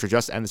 Simply search for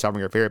Just End the Suffering,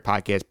 your favorite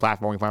podcast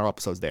platform. You can find all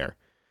episodes there.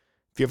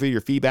 Feel free to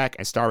your feedback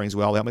and starring as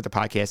well. Help make the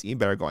podcast even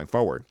better going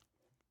forward.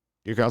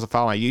 You can also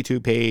follow my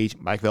YouTube page,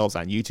 Mike Phillips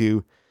on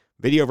YouTube.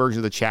 Video versions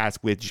of the chats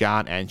with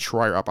John and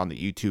Troy are up on the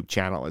YouTube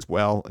channel as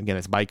well. Again,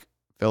 it's Mike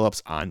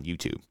Phillips on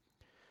YouTube.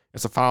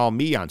 Also follow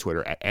me on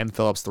Twitter at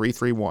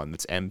mphillips331.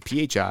 That's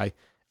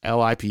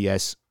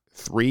MPHILIPS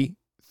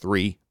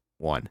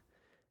 331.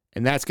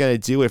 And that's going to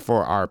do it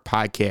for our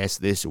podcast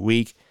this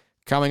week.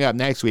 Coming up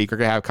next week, we're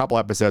going to have a couple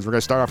episodes. We're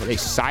going to start off with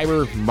a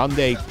Cyber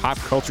Monday pop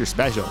culture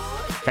special.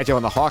 Catch up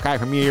on the Hawkeye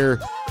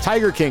premiere,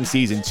 Tiger King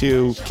Season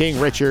 2, King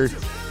Richard,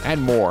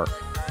 and more.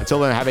 Until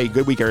then, have a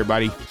good week,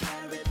 everybody.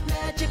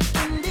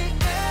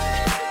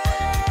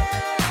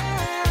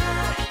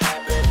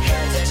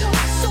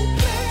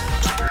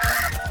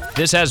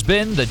 This has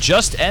been the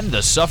Just End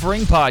the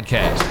Suffering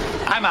podcast.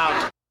 I'm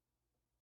out.